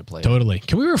over another player. Totally.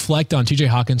 Can we reflect on TJ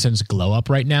Hawkinson's glow up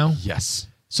right now? Yes.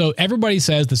 So everybody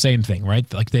says the same thing, right?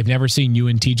 They've never seen you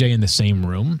and TJ in the same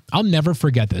room. I'll never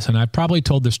forget this, and I've probably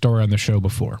told this story on the show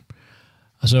before.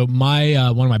 So one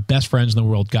of my best friends in the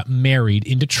world got married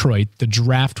in Detroit the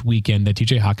draft weekend that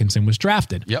TJ Hawkinson was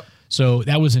drafted. Yep. So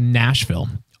that was in Nashville.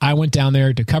 I went down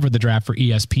there to cover the draft for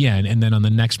ESPN, and then on the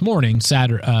next morning,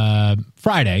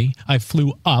 Friday, I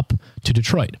flew up to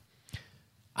Detroit.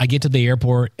 I get to the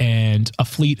airport, and a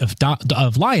fleet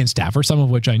of Lions staffers, some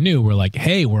of which I knew, were like,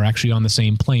 hey, we're actually on the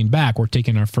same plane back. We're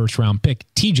taking our first-round pick,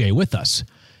 TJ, with us.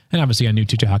 And obviously, I knew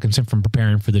TJ Hawkinson from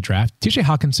preparing for the draft. TJ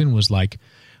Hawkinson was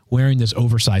wearing this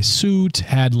oversized suit,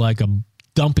 had a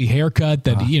dumpy haircut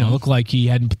that looked like he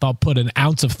hadn't put an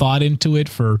ounce of thought into it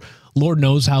for Lord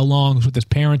knows how long. He was with his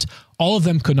parents. All of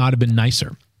them could not have been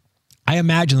nicer. I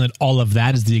imagine that all of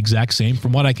that is the exact same.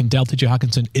 From what I can tell, TJ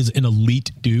Hawkinson is an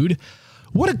elite dude.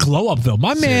 What a glow up, though.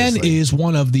 My man is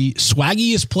one of the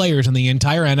swaggiest players in the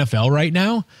entire NFL right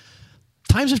now.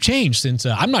 times have changed since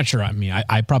I'm not sure. I mean,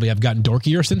 I probably have gotten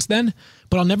dorkier since then,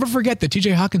 but I'll never forget that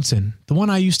TJ Hawkinson, the one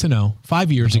I used to know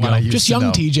 5 years ago, just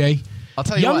young TJ. I'll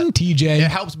tell you young what, TJ.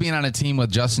 It helps being on a team with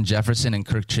Justin Jefferson and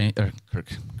Kirk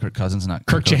Cousins, not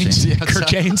Kirk Chains. Yeah, Kirk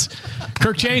Chains.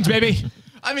 Kirk Chains, baby.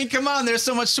 I mean, come on. There's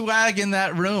so much swag in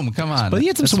that room. Come on. But he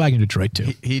had some swag in Detroit,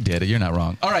 too. He did it. You're not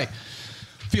wrong. All right.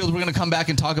 Fields, we're going to come back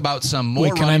and talk about some more.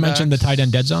 Wait, can I mention the tight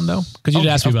end dead zone, though? Because you did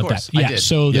ask me about that. Yeah,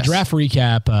 so the draft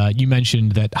recap, you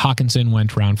mentioned that Hawkinson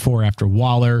went round 4 after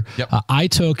Waller. Yep. I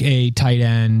took a tight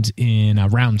end in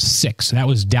round 6. That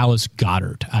was Dallas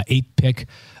Goedert, 8th pick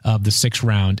of the 6th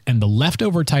round. And the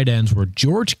leftover tight ends were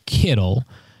George Kittle,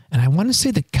 and I want to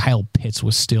say that Kyle Pitts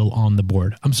was still on the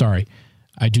board. I'm sorry.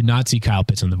 I do not see Kyle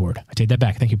Pitts on the board. I take that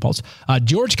back. Thank you, Pulse.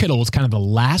 George Kittle was kind of the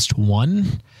last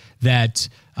one that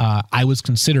I was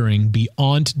considering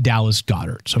beyond Dallas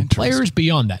Goedert. So players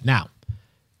beyond that. Now,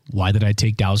 why did I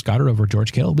take Dallas Goedert over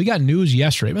George Kittle? We got news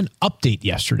yesterday, an update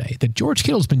yesterday, that George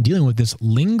Kittle's been dealing with this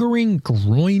lingering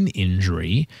groin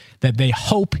injury that they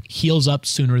hope heals up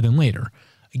sooner than later.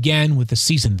 Again, with the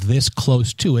season this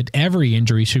close to it, every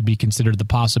injury should be considered the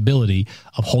possibility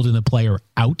of holding the player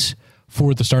out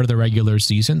for the start of the regular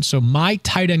season. So my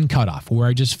tight end cutoff, where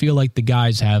I just feel like the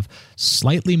guys have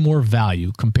slightly more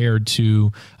value compared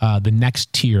to the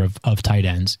next tier of tight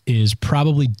ends, is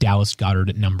probably Dallas Goedert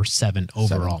at number 7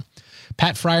 overall.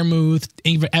 Pat Freiermuth,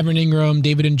 Evan Ingram,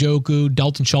 David Njoku,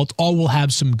 Dalton Schultz, all will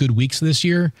have some good weeks this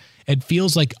year. It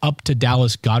feels like up to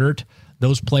Dallas Goedert,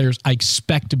 those players I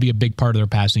expect to be a big part of their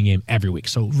passing game every week.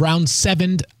 So around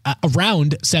 7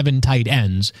 tight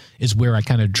ends is where I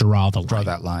kind of draw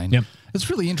that line. Yep. It's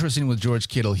really interesting with George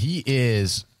Kittle.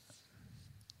 Is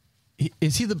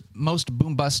he the most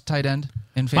boom-bust tight end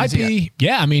in fantasy? Might be.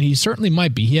 Yeah, I mean, he certainly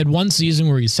might be. He had one season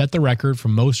where he set the record for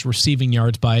most receiving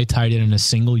yards by a tight end in a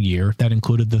single year. That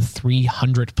included the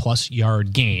 300-plus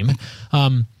yard game.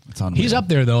 He's up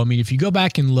there, though. I mean, if you go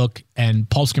back and look, and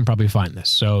Pulse can probably find this.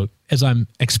 So as I'm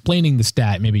explaining the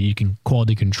stat, maybe you can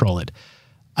quality control it.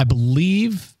 I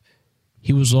believe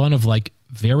he was one of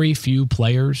very few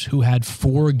players who had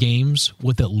 4 games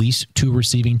with at least 2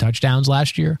 receiving touchdowns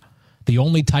last year. The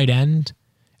only tight end,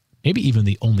 maybe even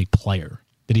the only player.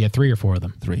 Did he have 3 or 4 of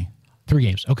them? 3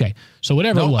 games. Okay. So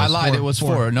whatever it was. I lied. It was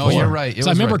 4. No, you're right. So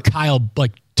I remember Kyle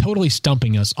totally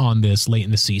stumping us on this late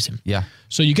in the season. Yeah.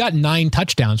 So you got 9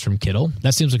 touchdowns from Kittle.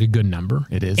 That seems like a good number.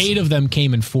 It is. 8 of them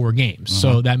came in 4 games.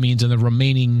 So that means in the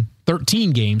remaining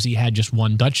 13 games, he had just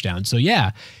 1 touchdown. So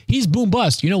yeah, he's boom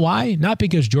bust. You know why? Not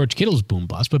because George Kittle's boom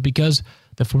bust, but because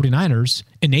the 49ers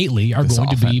innately are going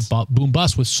to be boom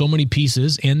bust with so many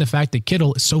pieces, and the fact that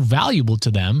Kittle is so valuable to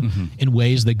them in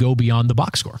ways that go beyond the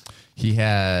box score. He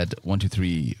had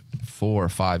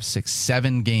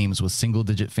 7 games with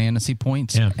single-digit fantasy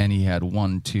points, and he had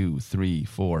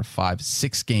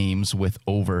 6 games with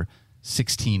over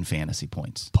 16 fantasy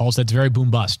points. Paul, that's very boom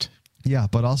bust. Yeah,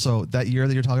 but also that year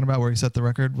that you're talking about where he set the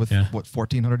record with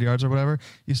 1,400 yards or whatever,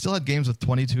 you still had games with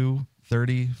 22,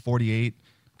 30, 48,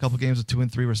 a couple games with 2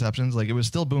 and 3 receptions. It was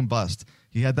still boom bust.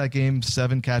 He had that game,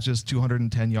 7 catches,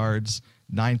 210 yards,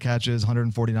 9 catches,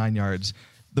 149 yards.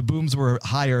 The booms were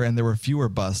higher and there were fewer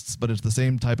busts, but it's the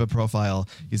same type of profile.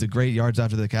 He's a great yards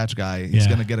after the catch guy. He's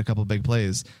going to get a couple big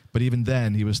plays. But even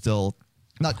then, he was still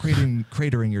not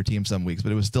cratering your team some weeks,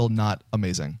 but it was still not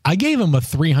amazing. I gave him a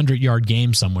 300-yard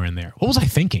game somewhere in there. What was I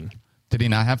thinking? Did he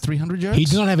not have 300 yards? He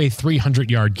did not have a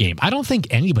 300-yard game. I don't think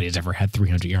anybody's ever had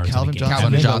 300 yards in a game.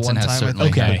 Calvin Johnson has certainly.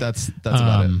 Okay. That's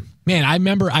about it. Man, I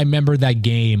remember that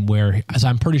game where, as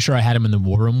I'm pretty sure I had him in the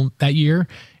war room that year,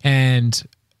 and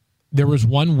there was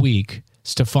one week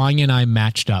Stefania and I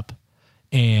matched up,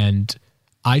 and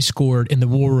I scored in the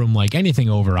war room anything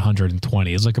over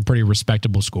 120. It's a pretty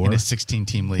respectable score. In a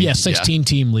 16-team league. Yeah,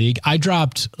 16-team league. I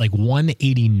dropped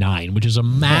 189, which is a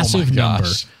massive number.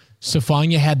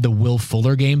 Stefania had the Will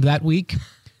Fuller game that week.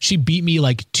 She beat me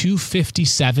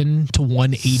 257 to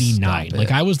 189.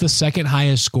 I was the second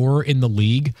highest scorer in the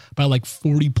league by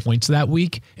 40 points that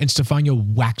week, and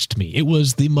Stefania waxed me. It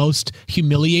was the most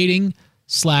humiliating /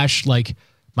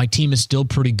 my team is still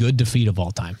pretty good defeat of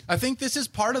all time. I think this is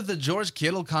part of the George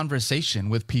Kittle conversation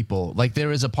with people.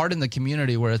 There is a part in the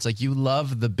community where it's you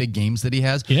love the big games that he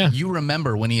has. Yeah. You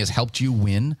remember when he has helped you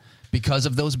win because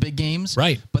of those big games.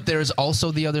 Right. But there's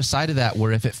also the other side of that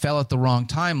where if it fell at the wrong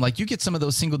time, you get some of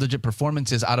those single-digit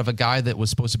performances out of a guy that was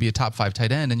supposed to be a top 5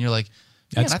 tight end, and you're like,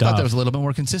 I That's thought tough. there was a little bit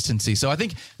more consistency. So I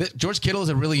think that George Kittle is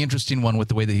a really interesting one with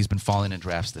the way that he's been falling in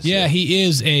drafts this year. Yeah, he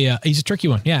is he's a tricky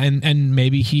one. Yeah, and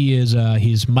maybe he is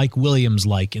he's Mike Williams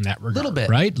like in that regard. Little bit.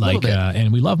 Right? Like Little bit.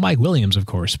 and we love Mike Williams, of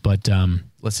course, but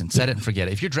Listen, set it and forget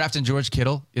it. If you're drafting George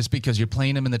Kittle, it's because you're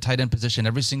playing him in the tight end position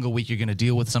every single week. You're going to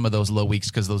deal with some of those low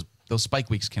weeks because those spike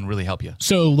weeks can really help you.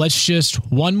 so let's just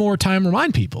one more time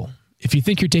remind people. If you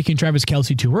think you're taking Travis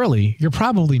Kelce too early, you're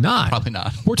probably not. Probably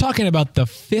not. We're talking about the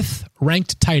 5th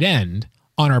ranked tight end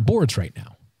on our boards right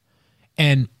now.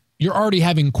 And you're already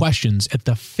having questions at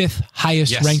the 5th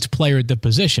highest Yes. ranked player at the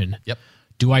position. Yep.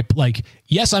 Do I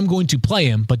yes, I'm going to play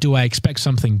him, but do I expect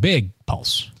something big,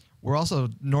 Pulse? We're also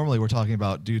normally we're talking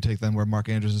about, do you take them where Mark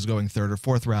Andrews is going 3rd or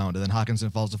 4th round, and then Hawkinson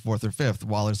falls to 4th or 5th.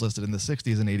 Waller's listed in the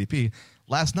 60s in ADP.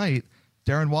 Last night,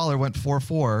 Darren Waller went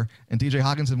 4-4 and DJ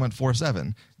Hawkinson went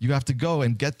 4-7. You have to go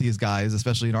and get these guys,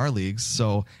 especially in our leagues.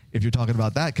 So if you're talking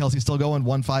about that, Kelsey's still going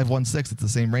 1-5, 1-6. It's the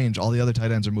same range. All the other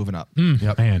tight ends are moving up.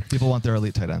 Yep. Man. People want their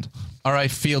elite tight end. All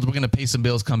right, Field, we're going to pay some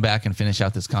bills, come back, and finish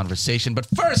out this conversation. But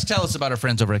first, tell us about our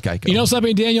friends over at Geico. You know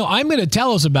something, Daniel? I'm going to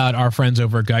tell us about our friends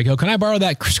over at Geico. Can I borrow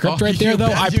that script Oh, right there, you though?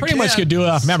 bet I you pretty much can. could do it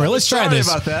off memory. So Let's try sorry this.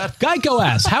 about that. Geico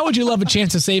asks, how would you love a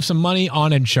chance to save some money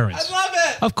on insurance? I love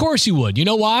it. Of course you would. You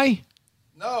know why?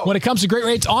 No. When it comes to great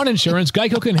rates on insurance,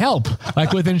 Geico can help.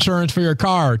 Like with insurance for your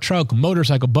car, truck,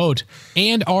 motorcycle, boat,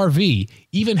 and RV.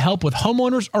 Even help with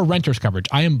homeowners or renters coverage.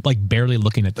 I am barely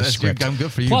looking at the That's script. good. I'm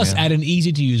good for you, Plus, man. add an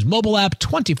easy-to-use mobile app,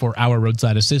 24-hour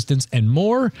roadside assistance, and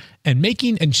more. And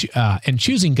making and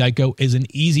choosing Geico is an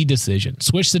easy decision.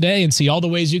 Switch today and see all the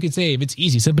ways you can save. It's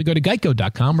easy. Simply go to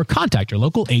geico.com or contact your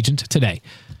local agent today.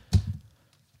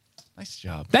 Nice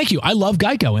job. Thank you. I love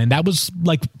Geico, and that was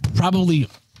probably,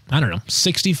 I don't know,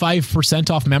 65%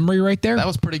 off memory right there. That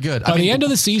was pretty good. By the end of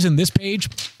the season, this page,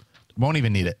 won't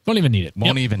even need it. don't even need it.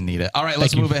 Won't Yep. even need it. All right,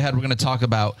 let's you. move ahead. We're going to talk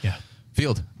about Yeah.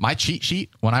 Field. My cheat sheet,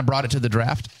 when I brought it to the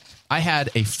draft, I had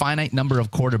a finite number of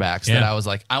quarterbacks Yeah. that I was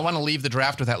like, I want to leave the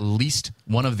draft with at least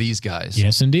one of these guys.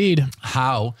 Yes, indeed.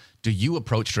 How do you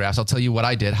approach drafts? I'll tell you what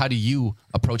I did. How do you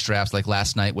approach drafts like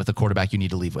last night with a quarterback you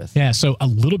need to leave with? Yeah, so a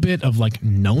little bit of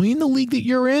knowing the league that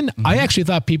you're in. I actually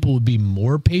thought people would be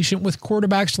more patient with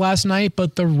quarterbacks last night,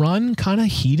 but the run kind of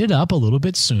heated up a little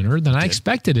bit sooner than I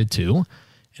expected it to.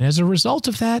 And as a result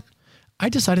of that, I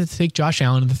decided to take Josh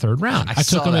Allen in the 3rd round. I took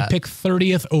saw him that. at pick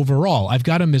 30th overall. I've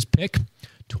got him as pick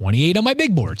 28 on my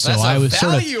big board. So That's I a was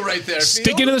sort of value right there, Field.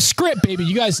 sticking to the script, baby.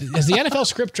 You guys, has the NFL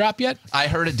script dropped yet? I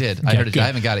heard it did. I heard it. Good. I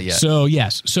haven't got it yet. So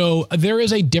yes, so there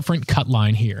is a different cut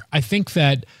line here. I think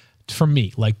that for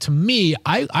me, to me,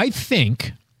 I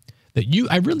think that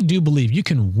I really do believe you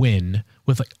can win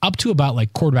with up to about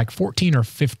quarterback 14 or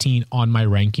 15 on my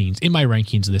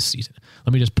rankings this season.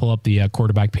 Let me just pull up the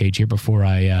quarterback page here before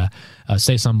I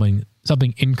say something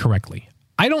incorrectly.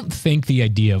 I don't think the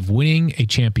idea of winning a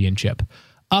championship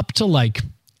up to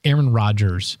Aaron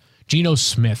Rodgers, Geno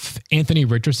Smith, Anthony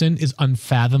Richardson is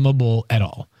unfathomable at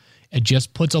all. It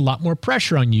just puts a lot more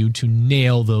pressure on you to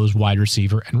nail those wide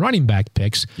receiver and running back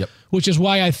picks, Yep. which is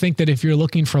why I think that if you're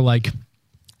looking for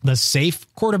the safe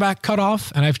quarterback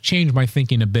cutoff, and I've changed my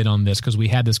thinking a bit on this because we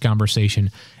had this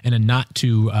conversation in a not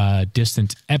too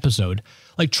distant episode.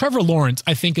 Trevor Lawrence,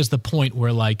 I think, is the point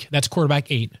where that's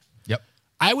quarterback 8. Yep.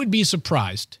 I would be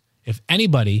surprised if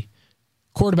anybody,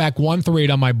 quarterback 1 through 8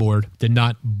 on my board, did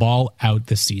not ball out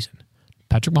this season.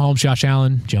 Patrick Mahomes, Josh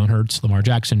Allen, Jalen Hurts, Lamar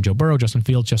Jackson, Joe Burrow, Justin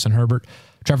Fields, Justin Herbert,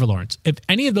 Trevor Lawrence. If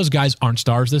any of those guys aren't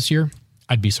stars this year,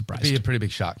 I'd be surprised. Be a pretty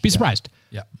big shock. Be surprised.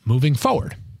 Yeah. Moving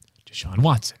forward, Deshaun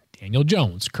Watson, Daniel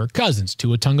Jones, Kirk Cousins,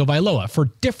 Tua Tagovailoa. For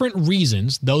different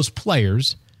reasons, those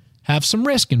players have some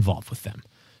risk involved with them.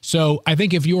 So I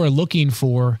think if you are looking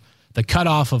for the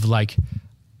cutoff of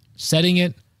setting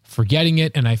it, forgetting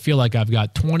it, and I feel like I've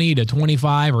got 20 to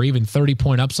 25 or even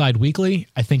 30-point upside weekly,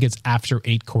 I think it's after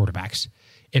 8 quarterbacks.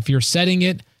 If you're setting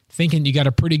it, thinking you got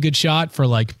a pretty good shot for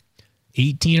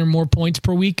 18 or more points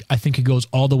per week, I think it goes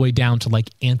all the way down to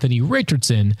Anthony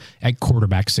Richardson at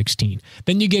quarterback 16.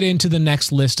 Then you get into the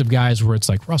next list of guys where it's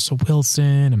Russell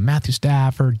Wilson and Matthew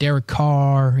Stafford, Derek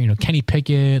Carr, Kenny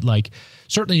Pickett.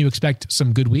 Certainly you expect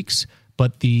some good weeks,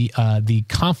 but the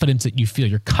confidence that you feel,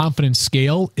 your confidence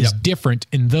scale is different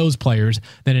in those players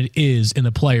than it is in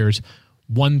the players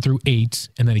 1 through 8,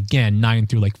 and then again 9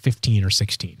 through 15 or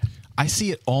 16. I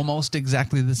see it almost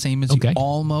exactly the same as Okay. you.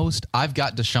 Almost. I've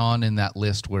got Deshaun in that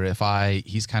list where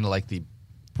he's kind of like the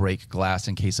break glass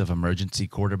in case of emergency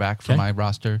quarterback for my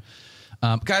roster.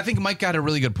 I think Mike got a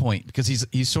really good point because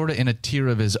he's sort of in a tier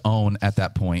of his own at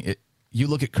that point. You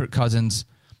look at Kirk Cousins.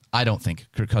 I don't think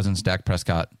Kirk Cousins, Dak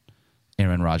Prescott,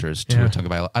 Aaron Rodgers, Tua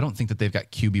Tagovailoa. I don't think that they've got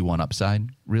QB1 upside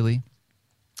really.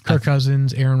 Kirk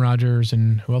Cousins, Aaron Rodgers,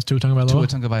 and who else? Tua Tagovailoa. Tua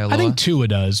Tagovailoa. I think Tua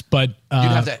does, but You'd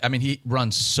have to. I mean, he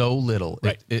runs so little.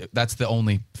 Right. That's the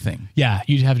only thing. yeah,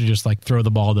 you'd have to just like throw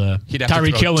the ball to He'd have to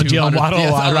Tyreek throw Hill and Jalen 200 Waddle a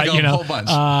lot, right? like a whole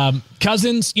bunch.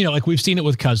 Cousins, like we've seen it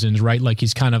with Cousins, right? Like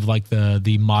he's kind of like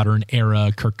the modern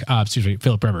era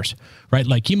Phillip Rivers, right?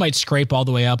 Like he might scrape all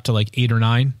the way up to like 8 or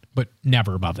 9, but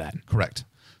never above that. Correct.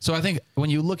 So I think when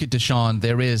you look at Deshaun,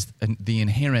 there is the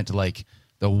inherent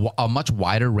a much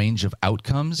wider range of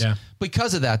outcomes. Yeah.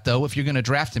 Because of that, though, if you're going to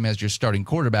draft him as your starting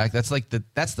quarterback, that's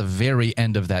the very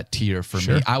end of that tier for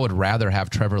me. I would rather have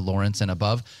Trevor Lawrence and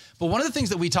above. But one of the things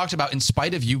that we talked about, in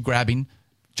spite of you grabbing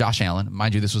Josh Allen,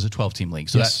 mind you, this was a 12-team league,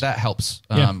 so that helps.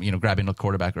 Grabbing a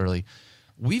quarterback early.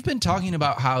 We've been talking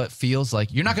about how it feels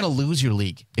like you're not going to lose your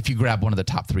league if you grab one of the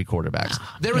top 3 quarterbacks.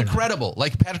 They're incredible.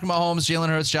 Like Patrick Mahomes, Jalen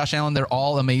Hurts, Josh Allen, they're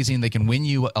all amazing. They can win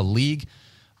you a league.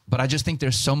 But I just think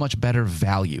there's so much better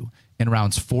value in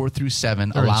rounds 4 through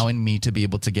 7, allowing me to be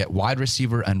able to get wide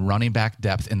receiver and running back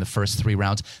depth in the first 3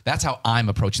 rounds. That's how I'm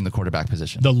approaching the quarterback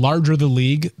position. The larger the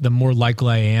league, the more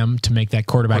likely I am to make that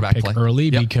quarterback pick play. early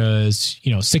Yep. because,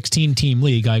 16-team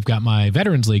league. I've got my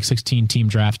Veterans League 16-team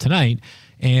draft tonight.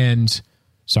 And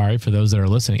sorry for those that are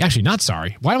listening. Actually, not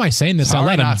sorry. Why am I saying this out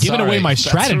loud? I'm giving away my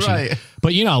strategy. Right.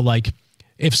 But,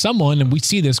 if someone, and we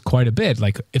see this quite a bit,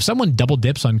 like if someone double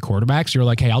dips on quarterbacks, you're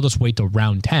like, hey, I'll just wait till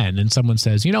round 10. And someone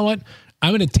says, you know what? I'm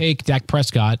going to take Dak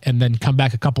Prescott and then come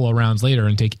back a couple of rounds later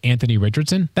and take Anthony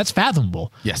Richardson. That's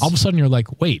fathomable. Yes. All of a sudden you're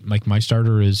like, wait, like my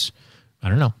starter is, I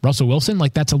don't know, Russell Wilson.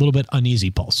 Like that's a little bit uneasy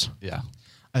pulse. Yeah.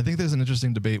 I think there's an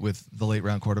interesting debate with the late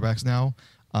round quarterbacks now.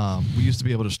 We used to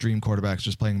be able to stream quarterbacks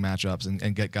just playing matchups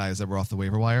and get guys that were off the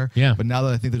waiver wire. Yeah. But now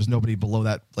that I think there's nobody below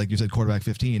that, like you said, quarterback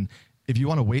 15, if you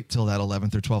want to wait till that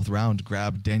 11th or 12th round,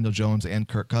 grab Daniel Jones and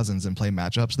Kirk Cousins and play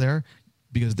matchups there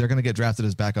because they're going to get drafted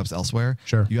as backups elsewhere.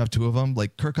 Sure. You have 2 of them.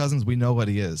 Like Kirk Cousins, we know what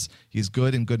he is. He's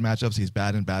good in good matchups. He's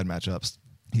bad in bad matchups.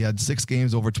 He had 6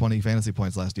 games over 20 fantasy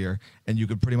points last year, and you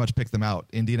could pretty much pick them out.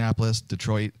 Indianapolis,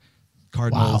 Detroit,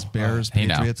 Cardinals, Bears, Hey,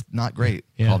 now. Patriots, not great.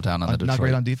 Yeah. Calm down on the Detroit. Not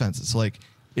great on defense. So like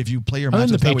if you play your Other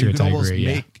than matchups the that way, you Patriots, can I almost agree,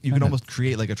 yeah. you can almost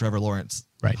create like a Trevor Lawrence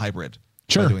hybrid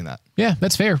by doing that. Yeah,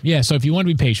 that's fair. Yeah, so if you want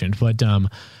to be patient, but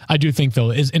I do think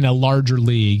though, is in a larger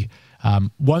league,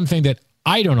 one thing that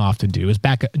I don't often do is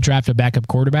draft a backup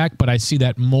quarterback, but I see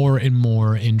that more and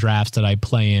more in drafts that I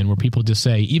play in, where people just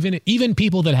say even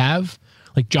people that have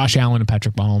like Josh Allen and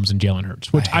Patrick Mahomes and Jalen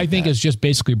Hurts, which I think is just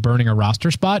basically burning a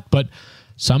roster spot, but.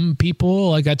 Some people,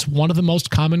 like that's one of the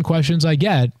most common questions I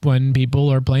get when people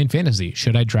are playing fantasy.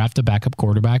 Should I draft a backup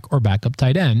quarterback or backup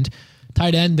tight end?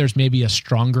 Tight end, there's maybe a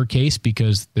stronger case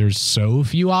because there's so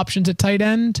few options at tight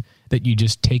end that you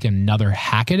just take another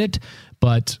hack at it.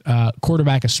 But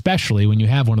quarterback, especially when you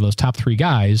have one of those top 3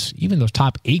 guys, even those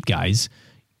top 8 guys,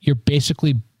 you're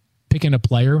basically picking a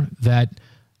player that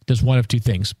does one of 2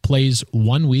 things. Plays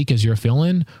 1 week as your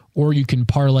fill-in, or you can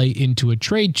parlay into a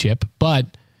trade chip,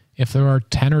 but if there are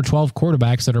 10 or 12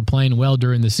 quarterbacks that are playing well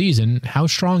during the season, how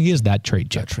strong is that trade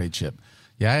chip?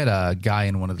 Yeah, I had a guy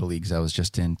in one of the leagues I was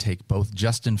just in take both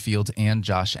Justin Fields and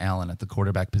Josh Allen at the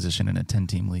quarterback position in a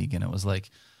 10-team league. And it was like,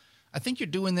 I think you're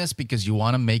doing this because you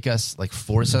want to make us, like,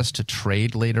 force us to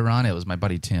trade later on. It was my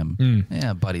buddy Tim.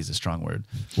 Yeah, buddy's a strong word.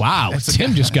 Wow,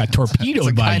 Tim just got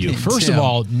torpedoed by you. First of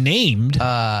all, named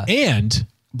and...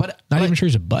 But not even sure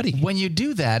he's a buddy. When you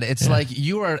do that, it's like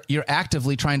you're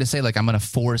actively trying to say, like, I'm going to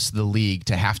force the league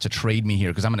to have to trade me here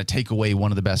because I'm going to take away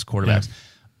one of the best quarterbacks. Yeah.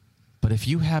 But if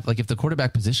you have, like, if the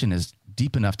quarterback position is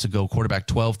deep enough to go quarterback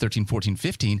 12, 13, 14,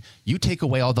 15, you take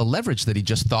away all the leverage that he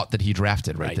just thought that he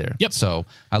drafted right there. Yep. So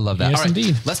I love that. Yes, all right,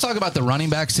 indeed. Let's talk about the running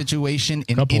back situation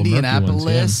in Couple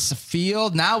Indianapolis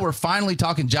field. Now we're finally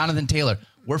talking Jonathan Taylor.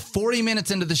 We're 40 minutes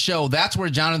into the show. That's where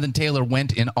Jonathan Taylor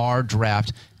went in our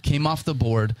draft. Came off the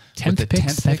board 10th with the pick,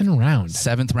 10th pick, 7th round.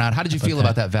 7th round. How did you feel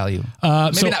about that value?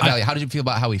 Maybe not value. How did you feel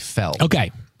about how he fell?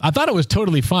 Okay. I thought it was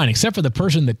totally fine, except for the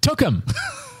person that took him.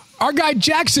 Our guy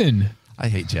Jackson. I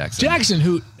hate Jackson. Jackson,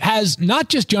 who has not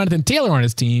just Jonathan Taylor on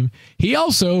his team, he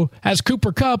also has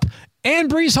Cooper Kupp and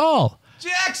Breece Hall.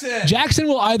 Jackson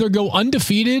will either go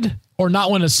undefeated or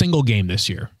not win a single game this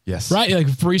year. Yes. Right? Like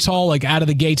Breece Hall, like out of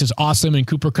the gates is awesome, and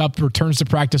Cooper Kupp returns to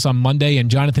practice on Monday,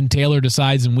 and Jonathan Taylor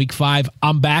decides in week 5,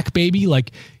 I'm back, baby. Like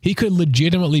he could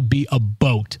legitimately be a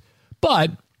boat.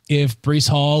 But if Breece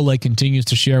Hall like continues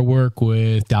to share work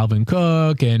with Dalvin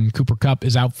Cook and Cooper Kupp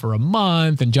is out for a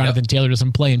month and Jonathan Taylor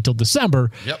doesn't play until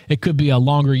December, it could be a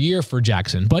longer year for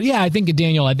Jackson. But yeah, I think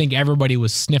Daniel, I think everybody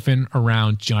was sniffing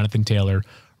around Jonathan Taylor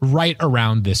right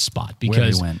around this spot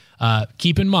because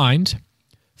keep in mind,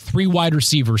 3 wide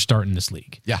receivers start in this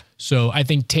league. Yeah. So I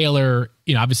think Taylor,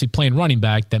 obviously playing running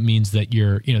back, that means that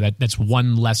that's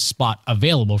one less spot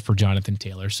available for Jonathan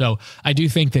Taylor. So I do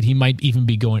think that he might even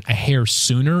be going a hair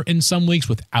sooner in some leagues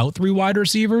without 3 wide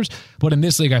receivers. But in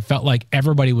this league, I felt like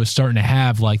everybody was starting to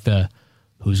have like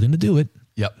who's going to do it?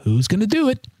 Yep. Who's going to do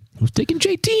it? Who's taking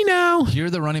JT now? Here are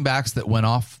the running backs that went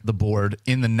off the board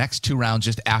in the next 2 rounds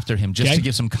just after him, just to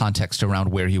give some context around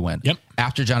where he went. Yep.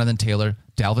 After Jonathan Taylor,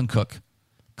 Dalvin Cook,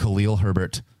 Khalil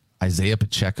Herbert, Isaiah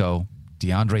Pacheco,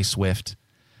 DeAndre Swift.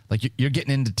 Like, you're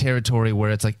getting into territory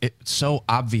where it's like it's so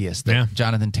obvious that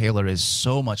Jonathan Taylor is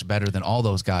so much better than all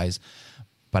those guys.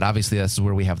 But obviously, this is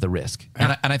where we have the risk.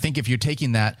 And I think if you're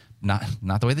taking that,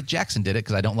 not the way that Jackson did it,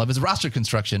 because I don't love his roster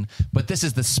construction, but this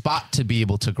is the spot to be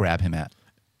able to grab him at.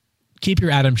 Keep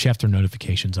your Adam Schefter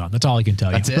notifications on. That's all I can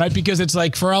tell you. That's it. Right? Because it's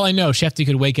like, for all I know, Schefter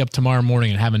could wake up tomorrow morning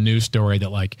and have a news story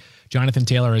that like Jonathan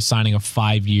Taylor is signing a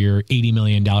 5-year, $80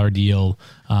 million deal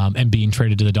and being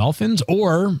traded to the Dolphins.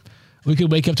 Or we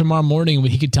could wake up tomorrow morning and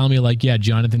he could tell me like, yeah,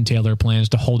 Jonathan Taylor plans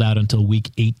to hold out until week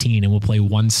 18 and will play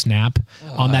 1 snap.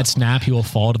 On that snap, he will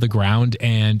fall to the ground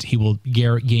and he will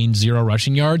gain 0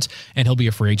 rushing yards and he'll be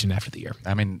a free agent after the year.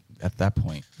 I mean, at that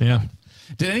point. Yeah.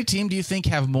 Did any team, do you think,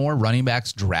 have more running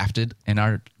backs drafted in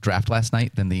our draft last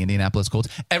night than the Indianapolis Colts?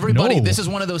 Everybody, No. This is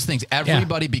one of those things.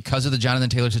 Everybody, because of the Jonathan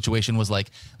Taylor situation, was like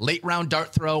late round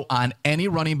dart throw on any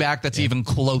running back that's even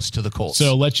close to the Colts.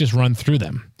 So let's just run through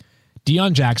them.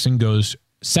 Deion Jackson goes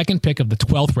 2nd pick of the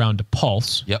 12th round to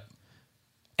Pulse. Yep.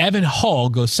 Evan Hall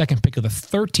goes 2nd pick of the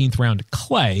 13th round to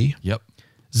Clay. Yep.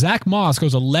 Zach Moss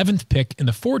goes 11th pick in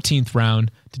the 14th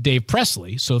round to Dave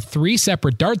Presley. So 3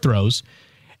 separate dart throws.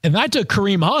 And I took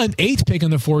Kareem Hunt, 8th pick in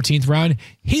the 14th round.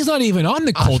 He's not even on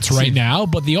the Colts right now,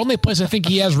 but the only place I think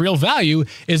he has real value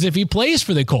is if he plays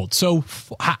for the Colts. So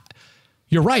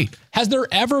you're right. Has there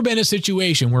ever been a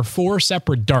situation where 4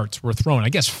 separate darts were thrown? I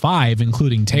guess 5,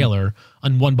 including Taylor,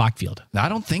 on one backfield. I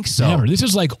don't think so. Never. This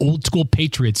is like old school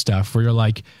Patriot stuff where you're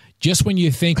like, just when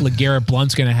you think LeGarrette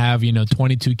Blount's going to have,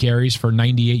 22 carries for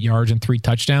 98 yards and 3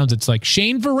 touchdowns, it's like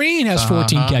Shane Vereen has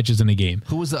 14 catches in a game.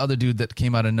 Who was the other dude that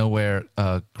came out of nowhere?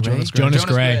 Jonas Gray. Jonas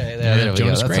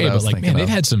Gray. But like, man, they've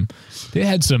had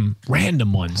some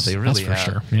random ones. They really that's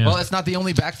for have. sure. Yeah. Well, it's not the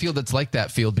only backfield that's like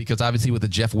that field because obviously with the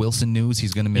Jeff Wilson news,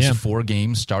 he's going to miss 4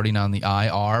 games starting on the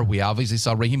IR. We obviously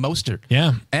saw Raheem Mostert.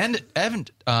 Yeah. And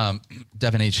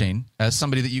Devin A. Chain as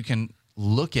somebody that you can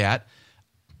look at.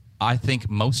 I think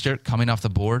Mostert coming off the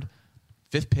board,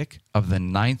 5th pick of the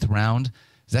 9th round.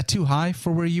 Is that too high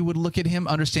for where you would look at him,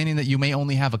 understanding that you may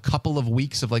only have a couple of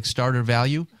weeks of like starter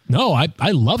value? No,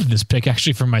 I loved this pick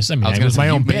actually for myself. I mean, it was my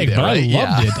own pick, but I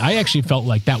loved it. I actually felt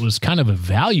like that was kind of a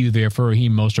value there for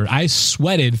Raheem Mostert. I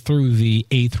sweated through the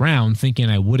 8th round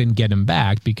thinking I wouldn't get him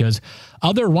back because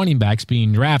other running backs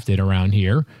being drafted around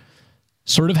here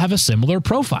sort of have a similar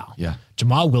profile. Yeah.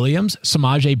 Jamal Williams,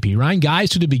 Samaje Perine,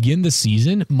 guys who to begin the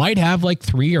season might have like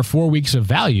 3 or 4 weeks of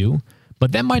value,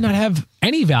 but then might not have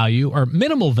any value or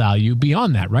minimal value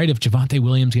beyond that, right? If Javonte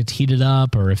Williams gets heated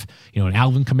up or if, an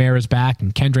Alvin Kamara is back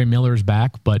and Kendre Miller is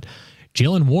back, but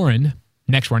Jaylen Warren,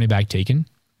 next running back taken,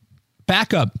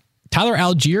 backup. Tyler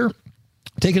Algier,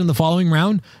 taken in the following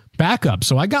round, backup.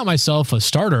 So I got myself a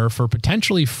starter for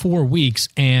potentially 4 weeks,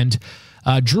 and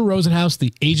Drew Rosenhaus,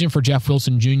 the agent for Jeff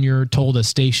Wilson Jr., told a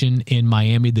station in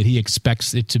Miami that he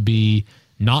expects it to be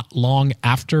not long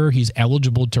after he's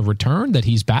eligible to return that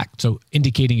he's back, so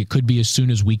indicating it could be as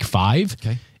soon as week 5.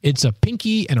 Okay. It's a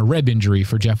pinky and a rib injury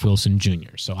for Jeff Wilson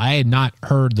Jr., so I had not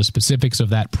heard the specifics of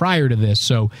that prior to this,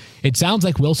 so it sounds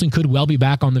like Wilson could well be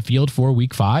back on the field for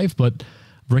week 5, but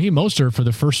Raheem Mostert for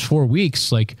the first 4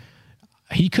 weeks, like,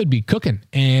 he could be cooking,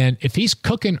 and if he's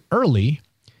cooking early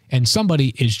and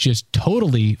somebody is just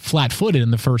totally flat-footed in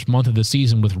the first month of the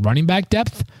season with running back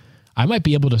depth, I might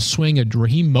be able to swing a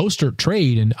Raheem Mostert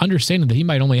trade and understanding that he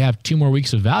might only have 2 more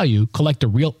weeks of value, collect a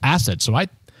real asset. So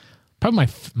probably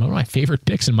one of my favorite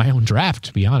picks in my own draft,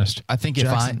 to be honest. I think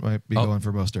Jackson might be going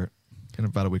for Mostert in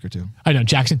about a week or 2. I know,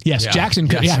 Jackson. Yes, yeah. Jackson.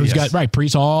 Yes, who's got, right,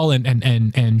 Breece Hall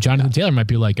and Jonathan Taylor might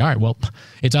be like, all right, well,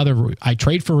 it's either I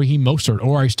trade for Raheem Mostert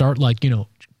or I start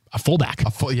a fullback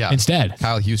instead.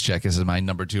 Kyle Juszczyk is my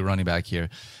number 2 running back here.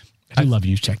 I love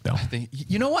Juszczyk though.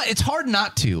 You know what? It's hard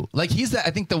not to. Like I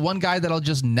think the one guy that'll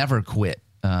just never quit.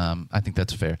 I think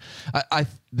that's fair.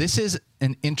 This is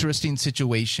an interesting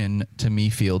situation to me,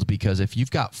 Field, because if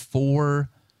you've got 4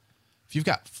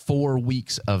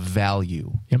 weeks of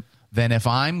value, then if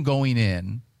I'm going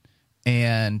in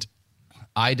and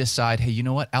I decide, hey, you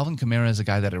know what? Alvin Kamara is a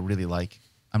guy that I really like.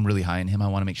 I'm really high in him. I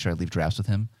want to make sure I leave drafts with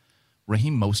him.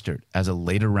 Raheem Mostert as a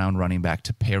later round running back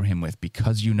to pair him with,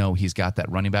 because you know he's got that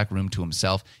running back room to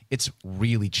himself. It's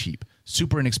really cheap,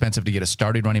 super inexpensive to get a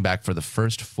starting running back for the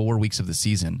first 4 weeks of the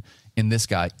season in this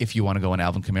guy if you want to go an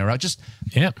Alvin Kamara. Just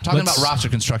talking about roster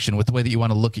construction with the way that you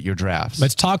want to look at your drafts.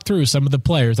 Let's talk through some of the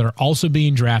players that are also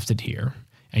being drafted here.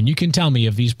 And you can tell me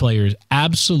if these players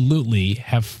absolutely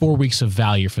have 4 weeks of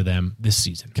value for them this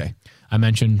season. Okay. I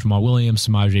mentioned Jamal Williams,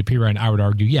 Samaje Perine. I would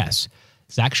argue yes.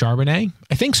 Zach Charbonnet?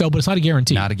 I think so, but it's not a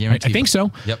guarantee. Not a guarantee. I think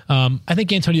so. Yep. I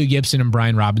think Antonio Gibson and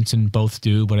Brian Robinson both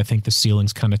do, but I think the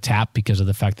ceiling's kind of tapped because of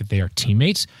the fact that they are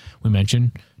teammates. We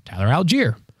mentioned Tyler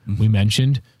Algier. We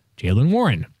mentioned Jaylen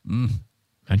Warren.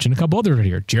 Mentioned a couple others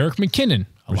here. Jerick McKinnon,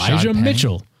 Elijah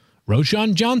Mitchell,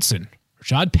 Roschon Johnson,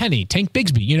 Rashad Penny, Tank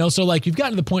Bigsby. So like you've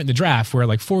gotten to the point in the draft where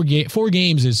like four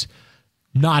games is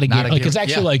not a game. Like it's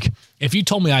actually like if you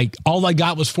told me all I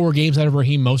got was 4 games out of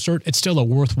Raheem Mostert, it's still a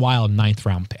worthwhile 9th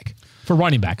round pick for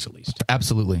running backs at least.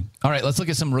 Absolutely. All right, let's look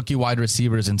at some rookie wide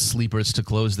receivers and sleepers to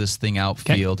close this thing out.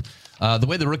 Field. The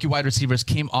way the rookie wide receivers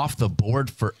came off the board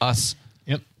for us.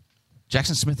 Yep.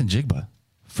 Jackson Smith-Njigba.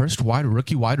 First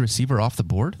rookie wide receiver off the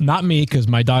board? Not me, because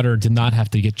my daughter did not have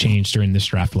to get changed during this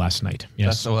draft last night.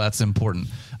 Yes. That's important.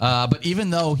 But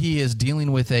even though he is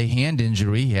dealing with a hand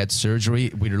injury, he had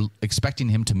surgery, we were expecting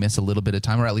him to miss a little bit of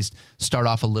time, or at least start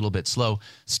off a little bit slow.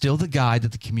 Still the guy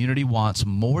that the community wants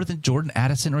more than Jordan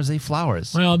Addison or Zay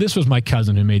Flowers. Well, this was my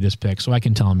cousin who made this pick, so I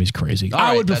can tell him he's crazy.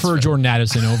 I would prefer Jordan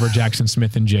Addison over Jackson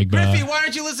Smith-Njigba. Griffey, why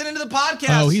aren't you listening to the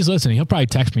podcast? Oh, he's listening. He'll probably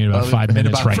text me in about 5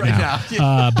 minutes right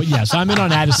now. But yes, I'm in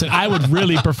on Addison. I would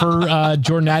really prefer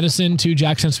Jordan Addison to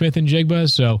Jackson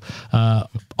Smith-Njigba. So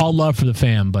all love for the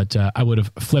fam, but I would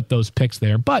have flipped those picks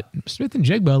there. But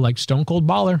Smith-Njigba, like stone cold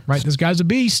baller, right? This guy's a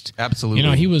beast.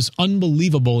 Absolutely. He was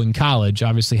unbelievable in college.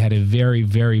 Obviously had a very,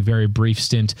 very, very brief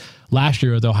stint last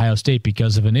year with Ohio State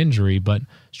because of an injury. But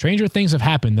stranger things have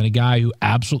happened than a guy who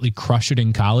absolutely crushed it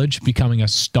in college becoming a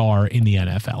star in the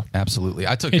NFL. Absolutely.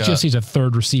 It's just he's a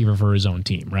third receiver for his own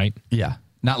team, right? Yeah.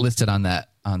 Not listed on that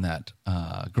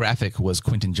graphic was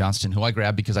Quentin Johnston, who I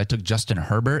grabbed because I took Justin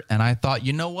Herbert, and I thought,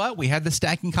 you know what? We had the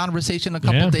stacking conversation a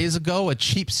couple days ago, a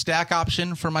cheap stack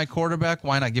option for my quarterback.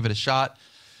 Why not give it a shot?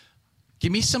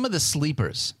 Give me some of the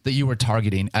sleepers that you were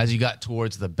targeting as you got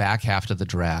towards the back half of the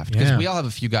draft, because we all have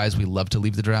a few guys we love to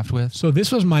leave the draft with. So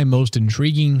this was my most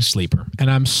intriguing sleeper,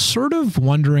 and I'm sort of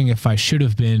wondering if I should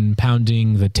have been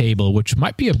pounding the table, which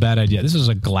might be a bad idea. This is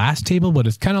a glass table, but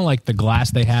it's kind of like the glass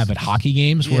they have at hockey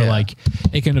games where like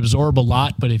it can absorb a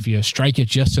lot, but if you strike it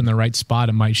just in the right spot,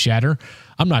 it might shatter.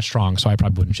 I'm not strong, so I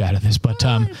probably wouldn't shatter this, but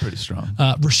you're pretty strong.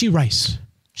 Rashee Rice,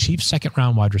 Chiefs 2nd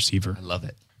round wide receiver. I love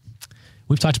it.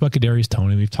 We've talked about Kadarius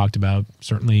Toney. We've talked about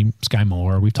certainly Sky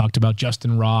Moore. We've talked about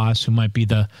Justin Ross, who might be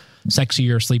the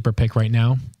sexier sleeper pick right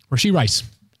now. Rashee Rice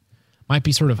might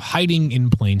be sort of hiding in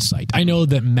plain sight. I know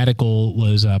that medical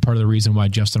was part of the reason why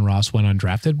Justin Ross went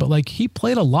undrafted, but like he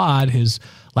played a lot his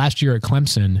last year at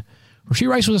Clemson. Rashee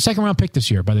Rice was a 2nd round pick this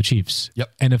year by the Chiefs.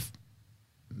 Yep. And if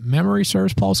memory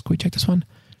serves, Paul, can we check this one?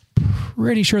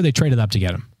 Pretty sure they traded up to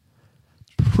get him.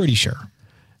 Pretty sure.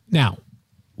 Now,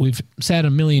 we've said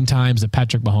a million times that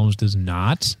Patrick Mahomes does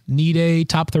not need a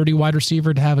top 30 wide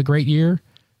receiver to have a great year.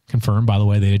 Confirmed, by the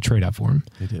way, they did trade up for him.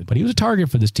 They did. But he was a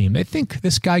target for this team. They think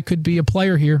this guy could be a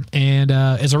player here. And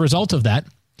as a result of that,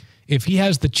 if he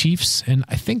has the Chiefs and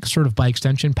I think sort of by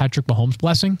extension Patrick Mahomes'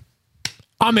 blessing,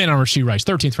 I'm in on Rashee Rice,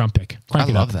 13th round pick. I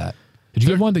love that. Did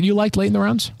you have one that you liked late in the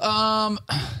rounds?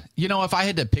 If I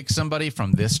had to pick somebody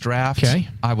from this draft,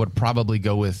 I would probably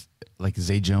go with like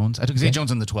Zay Jones. I took Zay Jones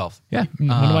in the 12th. Yeah,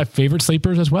 one of my favorite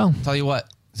sleepers as well. Tell you what,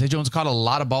 Zay Jones caught a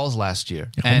lot of balls last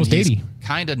year. Yeah, almost 80.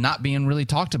 Kind of not being really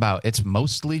talked about. It's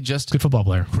mostly just good football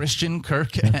player. Christian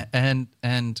Kirk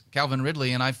and Calvin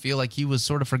Ridley, and I feel like he was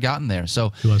sort of forgotten there.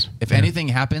 So if anything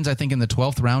happens, I think in the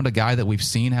 12th round, a guy that we've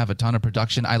seen have a ton of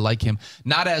production, I like him.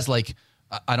 Not as like,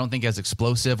 I don't think as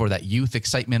explosive or that youth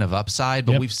excitement of upside,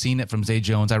 but we've seen it from Zay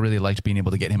Jones. I really liked being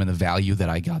able to get him in the value that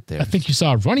I got there. I think you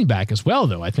saw a running back as well,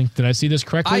 though. Did I see this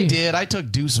correctly? I did. I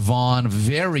took Deuce Vaughn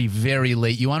very, very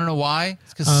late. You want to know why?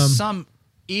 It's because some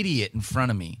idiot in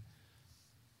front of me.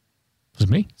 Was it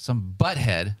me? Some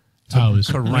butthead. It was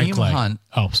Kareem Hunt.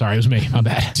 Oh, sorry. It was me. My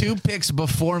bad. 2 picks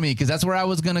before me because that's where I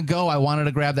was going to go. I wanted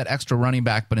to grab that extra running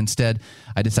back, but instead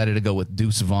I decided to go with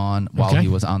Deuce Vaughn while he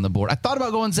was on the board. I thought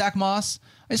about going Zach Moss.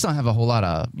 I just don't have a whole lot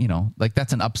of,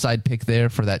 that's an upside pick there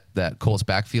for that Colts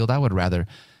backfield. I would rather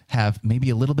have maybe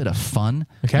a little bit of fun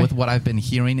with what I've been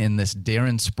hearing in this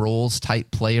Darren Sproles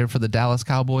type player for the Dallas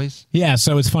Cowboys. Yeah,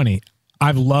 so it's funny.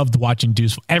 I've loved watching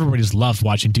Deuce. Everybody's loved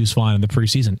watching Deuce Vaughn in the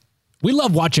preseason. We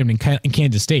love watching him in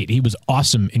Kansas State. He was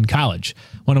awesome in college.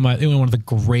 One of the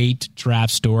great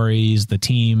draft stories. The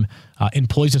team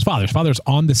employs his father. His father's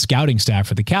on the scouting staff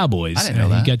for the Cowboys. I didn't know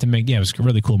that. He got to make, it was a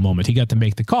really cool moment. He got to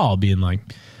make the call, being like,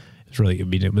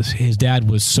 his dad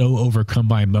was so overcome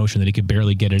by emotion that he could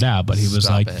barely get it out. But he was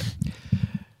Stop like, it.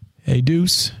 "Hey,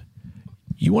 Deuce,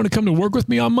 you want to come to work with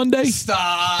me on Monday?"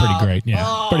 Stop. Pretty great.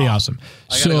 Yeah. Pretty awesome.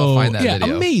 I gotta go find that yeah,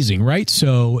 video. amazing, right?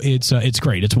 So it's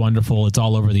great. It's wonderful. It's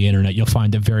all over the internet. You'll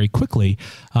find it very quickly.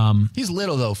 He's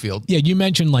little though, Field. Yeah, you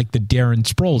mentioned like the Darren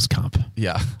Sproles comp.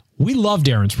 Yeah. We love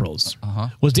Darren Sproles.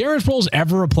 Was Darren Sproles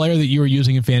ever a player that you were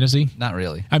using in fantasy? Not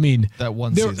really. I mean, That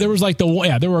one there, season. there was like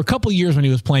there were a couple years when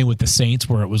he was playing with the Saints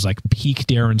where it was like peak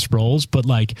Darren Sproles, but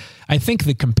like I think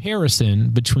the comparison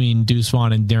between Deuce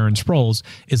Vaughn and Darren Sproles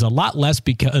is a lot less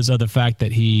because of the fact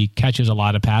that he catches a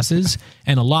lot of passes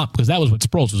and a lot because that was what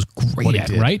Sproles was great What he at,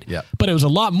 did. right? Yeah. But it was a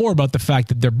lot more about the fact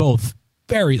that they're both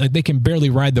very like they can barely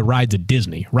ride the rides at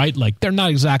Disney, right? Like they're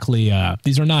not exactly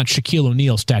these are not Shaquille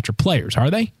O'Neal stature players, are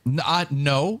they?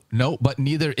 No, but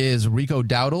neither is Rico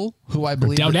Dowdle, who I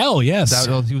believe Dowdell, yes.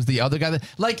 Dowdle, he was the other guy that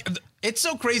it's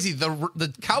so crazy.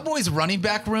 The Cowboys running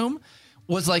back room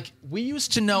was like we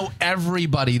used to know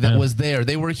everybody that was there.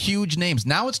 They were huge names.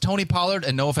 Now it's Tony Pollard,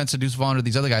 and no offense to Deuce Vaughn or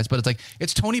these other guys, but it's like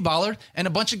it's Tony Pollard and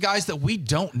a bunch of guys that we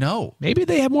don't know. Maybe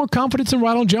they have more confidence in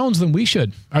Ronald Jones than we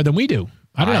should, or than we do.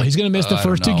 I don't know. He's going to miss the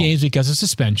first two games because of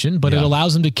suspension, but it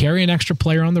allows him to carry an extra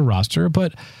player on the roster.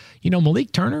 But,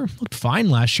 Malik Turner looked fine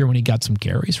last year when he got some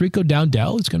carries. Rico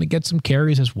Dowdell is going to get some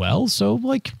carries as well. So,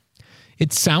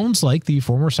 it sounds like the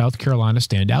former South Carolina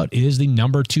standout is the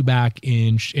number 2 back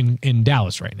in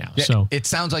Dallas right now. Yeah, so it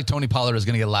sounds like Tony Pollard is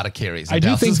going to get a lot of carries. I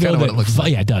do think though that what it looks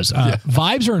like. yeah, it does.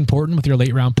 Vibes are important with your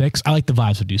late round picks. I like the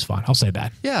vibes of Deuce Vaughn. I'll say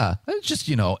that. Yeah, it's just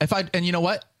and you know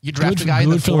what? You draft Good, a guy in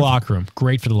the good for the fourth. locker room.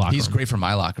 Great for the locker He's room. great for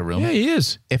my locker room. Yeah, he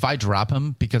is. If I drop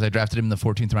him because I drafted him in the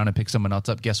 14th round and pick someone else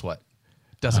up, guess what?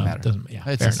 Doesn't matter.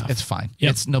 Fair enough. It's fine.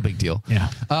 Yep. It's no big deal.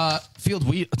 Yeah. Field,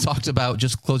 we talked about,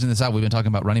 just closing this out, we've been talking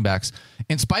about running backs.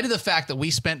 In spite of the fact that we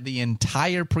spent the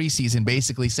entire preseason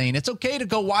basically saying it's okay to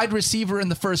go wide receiver in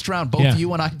the first round, both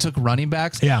you and I took running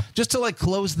backs. Yeah. Just to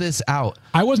close this out.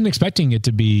 I wasn't expecting it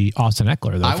to be Austin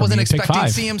Eckler, though. I for wasn't me at pick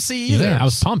expecting 5. CMC either. Yeah, I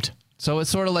was pumped. So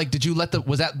it's sort of like,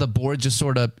 was that the board just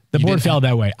sort of... The board fell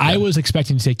that way. I was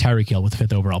expecting to take Tyreek Hill with the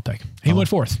 5th overall pick. He went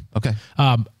 4th. Okay.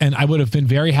 And I would have been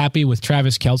very happy with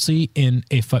Travis Kelce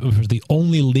if it was the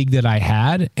only league that I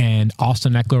had and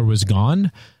Austin Eckler was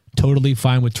gone. Totally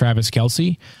fine with Travis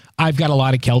Kelce. I've got a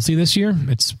lot of Kelce this year.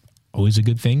 It's always a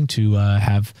good thing to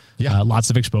have lots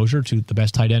of exposure to the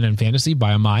best tight end in fantasy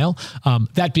by a mile.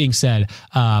 That being said,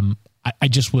 I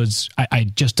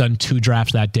just done 2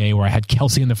 drafts that day where I had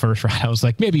Kelce in the first round. I was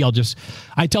like, maybe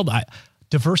I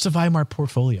diversify my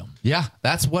portfolio. Yeah,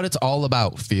 that's what it's all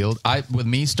about, Field. With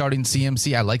me starting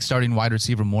CMC, I like starting wide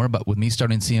receiver more, but with me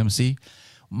starting CMC,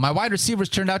 my wide receivers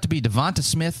turned out to be Devonta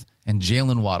Smith and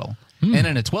Jalen Waddle. And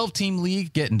in a 12-team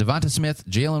league, getting Devonta Smith,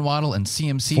 Jalen Waddle, and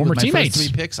CMC Former with my teammates.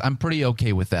 first 3 picks, I'm pretty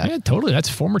okay with that. Yeah, totally. That's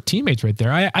former teammates right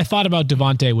there. I thought about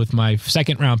Devontae with my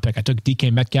 2nd round pick. I took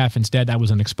DK Metcalf instead. That was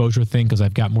an exposure thing because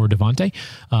I've got more Devontae.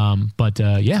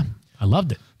 I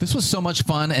loved it. This was so much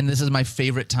fun, and this is my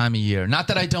favorite time of year. Not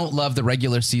that I don't love the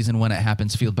regular season when it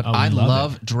happens, Field, but I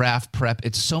love draft prep.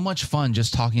 It's so much fun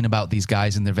just talking about these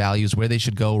guys and their values, where they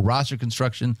should go, roster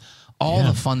construction, all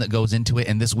the fun that goes into it.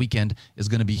 And this weekend is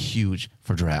going to be huge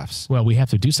for drafts. Well, we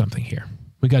have to do something here.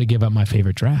 We got to give up my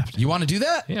favorite draft. You want to do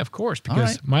that? Yeah, of course,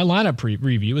 because my lineup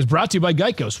review is brought to you by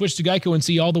Geico. Switch to Geico and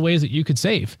see all the ways that you could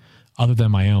save, other than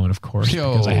my own, of course,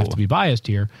 because I have to be biased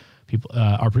here. People,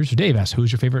 our producer Dave asked,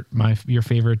 "Who's your favorite? Your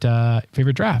favorite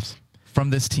drafts from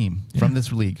this team, from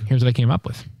this league?" Here's what I came up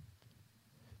with.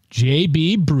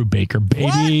 JB Brubaker,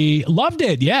 baby. What? Loved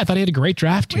it. Yeah, I thought he had a great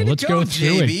draft here. Let's go through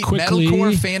JB. it quickly.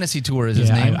 Metalcore Fantasy Tour is his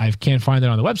name. I can't find it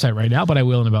on the website right now, but I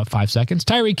will in about 5 seconds.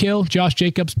 Tyreek Hill, Josh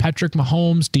Jacobs, Patrick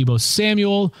Mahomes, Deebo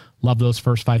Samuel. Love those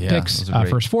first 5 picks,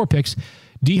 first 4 picks.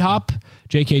 D-Hop,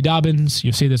 J.K. Dobbins.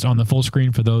 You'll see this on the full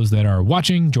screen for those that are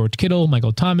watching. George Kittle,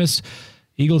 Michael Thomas.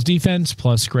 Eagles defense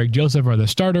plus Greg Joseph are the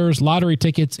starters. Lottery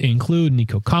tickets include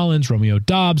Nico Collins, Romeo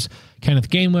Doubs, Kenneth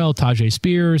Gainwell, Tajay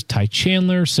Spears, Ty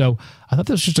Chandler. So I thought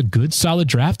this was just a good, solid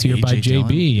draft here by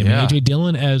JB. AJ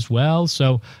Dillon as well.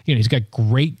 So, he's got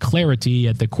great clarity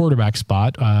at the quarterback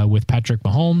spot with Patrick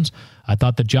Mahomes. I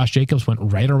thought that Josh Jacobs went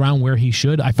right around where he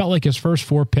should. I felt like his first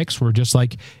 4 picks were just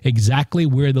like exactly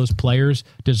where those players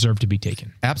deserve to be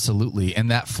taken. Absolutely. And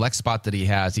that flex spot that he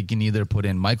has, he can either put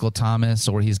in Michael Thomas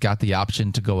or he's got the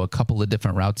option to go a couple of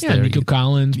different routes there. Nico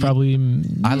Collins probably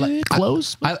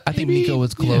close. I think Nico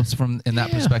was close from in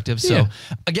that perspective. So,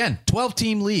 again,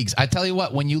 12-team leagues. I tell you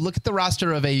what, when you look at the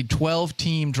roster of a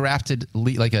 12-team drafted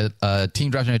league, like a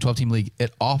team drafted in a 12-team league,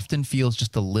 it often feels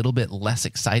just a little bit less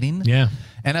exciting. Yeah.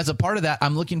 And as a part of that,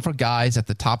 I'm looking for guys at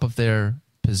the top of their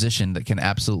position that can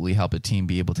absolutely help a team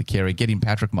be able to carry. Getting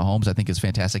Patrick Mahomes, I think, is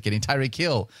fantastic. Getting Tyreek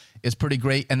Hill is pretty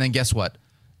great. And then guess what?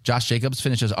 Josh Jacobs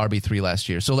finishes RB3 last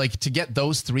year. So, like, to get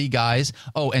those 3 guys,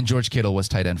 and George Kittle was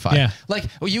tight end 5. Yeah. Like,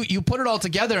 you put it all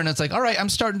together, and it's like, all right, I'm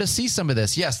starting to see some of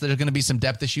this. Yes, there's going to be some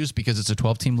depth issues because it's a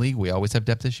 12-team league. We always have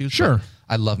depth issues. Sure.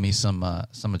 I love me some of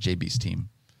JB's team.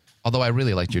 Although I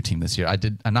really liked your team this year. I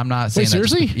did, and I'm not saying Wait,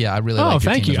 seriously? I really liked your team.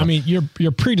 Oh, thank you. Well. I mean,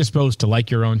 you're predisposed to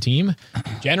like your own team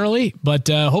generally, but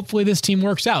hopefully this team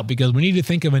works out because we need to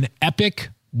think of an epic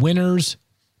winner's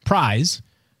prize.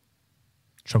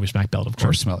 Trophy Smack belt, of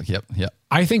course. Yep.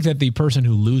 I think that the person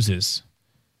who loses,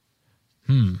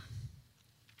 I'm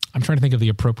trying to think of the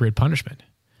appropriate punishment.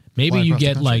 Maybe you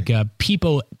get like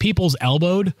people's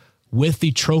elbowed with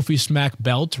the Trophy Smack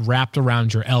belt wrapped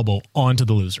around your elbow onto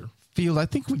the loser. Field, I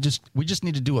think we just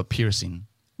need to do a piercing.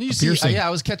 You see, piercing. I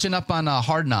was catching up on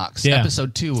Hard Knocks, Yeah.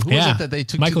 episode 2. Who was it that they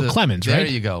took Michael to the... Clemens, right? There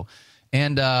you go.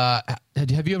 And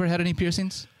have you ever had any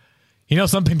piercings? You know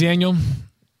something, Daniel?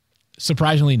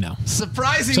 Surprisingly, no.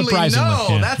 Surprisingly no.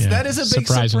 Yeah, that is a big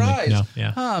surprise. No,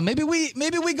 yeah. Huh, maybe we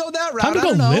go that route. Time to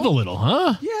go live a little,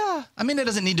 huh? Yeah. I mean, it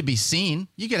doesn't need to be seen.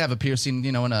 You could have a piercing,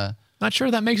 in a... Not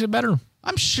sure that makes it better.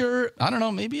 I'm sure. I don't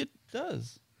know. Maybe it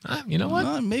does. You know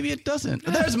what? Maybe it doesn't.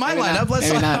 There's my lineup.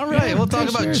 All right. We'll talk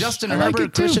about Justin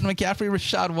Herbert, Christian McCaffrey,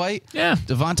 Rashad White,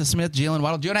 Devonta Smith, Jalen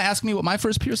Waddle. Do you want to ask me what my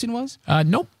first piercing was?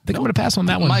 Nope. I think I'm going to pass on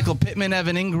that one. Michael Pittman,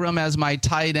 Evan Ingram as my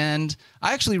tight end.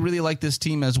 I actually really like this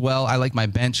team as well. I like my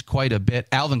bench quite a bit.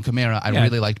 Alvin Kamara, I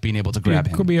really liked being able to grab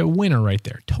him. Could be a winner right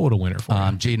there. Total winner for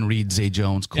him. Jaden Reed, Zay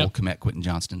Jones, Cole Kmet, Quentin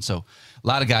Johnston. So a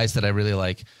lot of guys that I really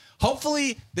like.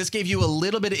 Hopefully, this gave you a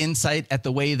little bit of insight at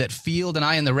the way that Field and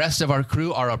I and the rest of our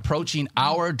crew are approaching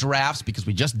our drafts because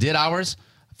we just did ours.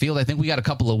 Field, I think we got a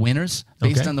couple of winners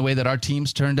based on the way that our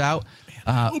teams turned out.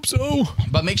 I hope so.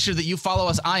 But make sure that you follow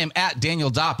us. I am at Daniel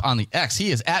Dopp on the X.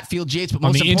 He is at Field Yates, but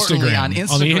most on importantly on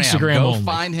Instagram. On the Instagram Go only.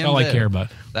 find him All there. I care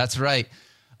about. That's right.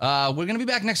 We're going to be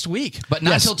back next week, but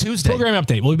not until Tuesday. Program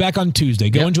update. We'll be back on Tuesday.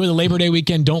 Go enjoy the Labor Day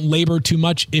weekend. Don't labor too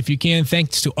much if you can.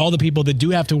 Thanks to all the people that do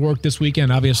have to work this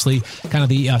weekend. Obviously, kind of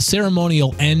the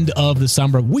ceremonial end of the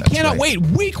summer. We cannot wait.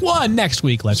 Week 1 next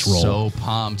week. Let's roll. So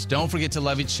pumped. Don't forget to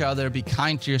love each other. Be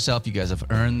kind to yourself. You guys have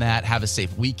earned that. Have a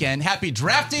safe weekend. Happy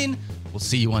drafting. We'll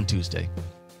see you on Tuesday.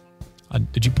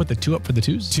 Did you put the 2 up for the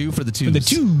twos? 2 for the twos. For the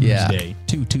Tuesday. Yeah.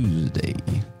 2 Tuesday.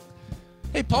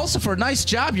 Hey, Pulsifer, nice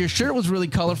job. Your shirt was really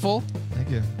colorful.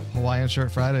 Thank you. Hawaiian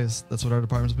Shirt Fridays. That's what our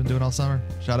department's been doing all summer.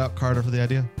 Shout out Carter for the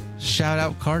idea. Shout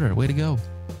out Carter. Way to go.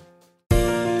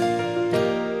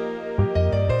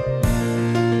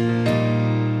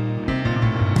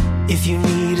 If you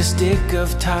need a stick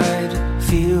of Tide,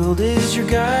 Field is your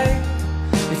guy.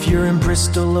 If you're in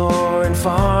Bristol or in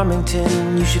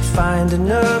Farmington, you should find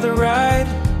another ride.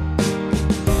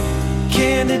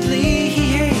 Candidly,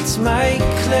 he hates Mike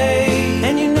Clay,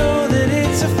 and you know that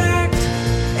it's a fact.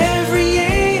 Every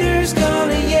Yater's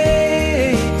gonna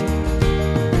Yate,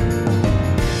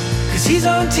 'cause he's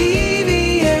on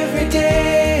TV every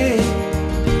day.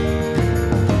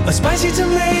 A spicy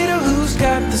tomato who's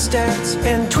got the stats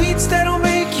and tweets that'll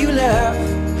make you laugh.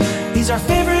 He's our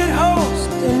favorite host,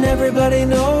 and everybody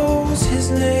knows his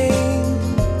name.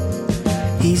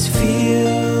 He's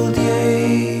Field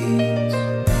Yates.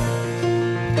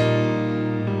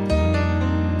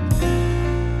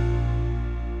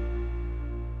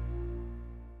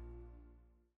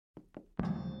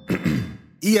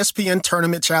 ESPN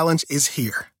Tournament Challenge is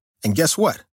here. And guess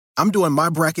what? I'm doing my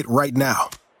bracket right now.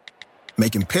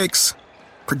 Making picks,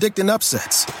 predicting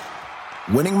upsets,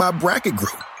 winning my bracket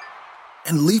group,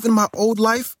 and leaving my old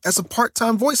life as a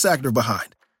part-time voice actor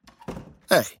behind.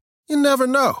 Hey, you never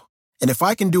know. And if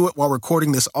I can do it while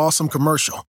recording this awesome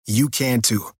commercial, you can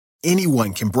too.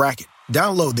 Anyone can bracket.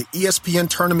 Download the ESPN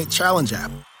Tournament Challenge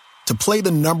app to play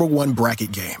the #1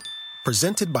 bracket game.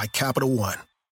 Presented by Capital One.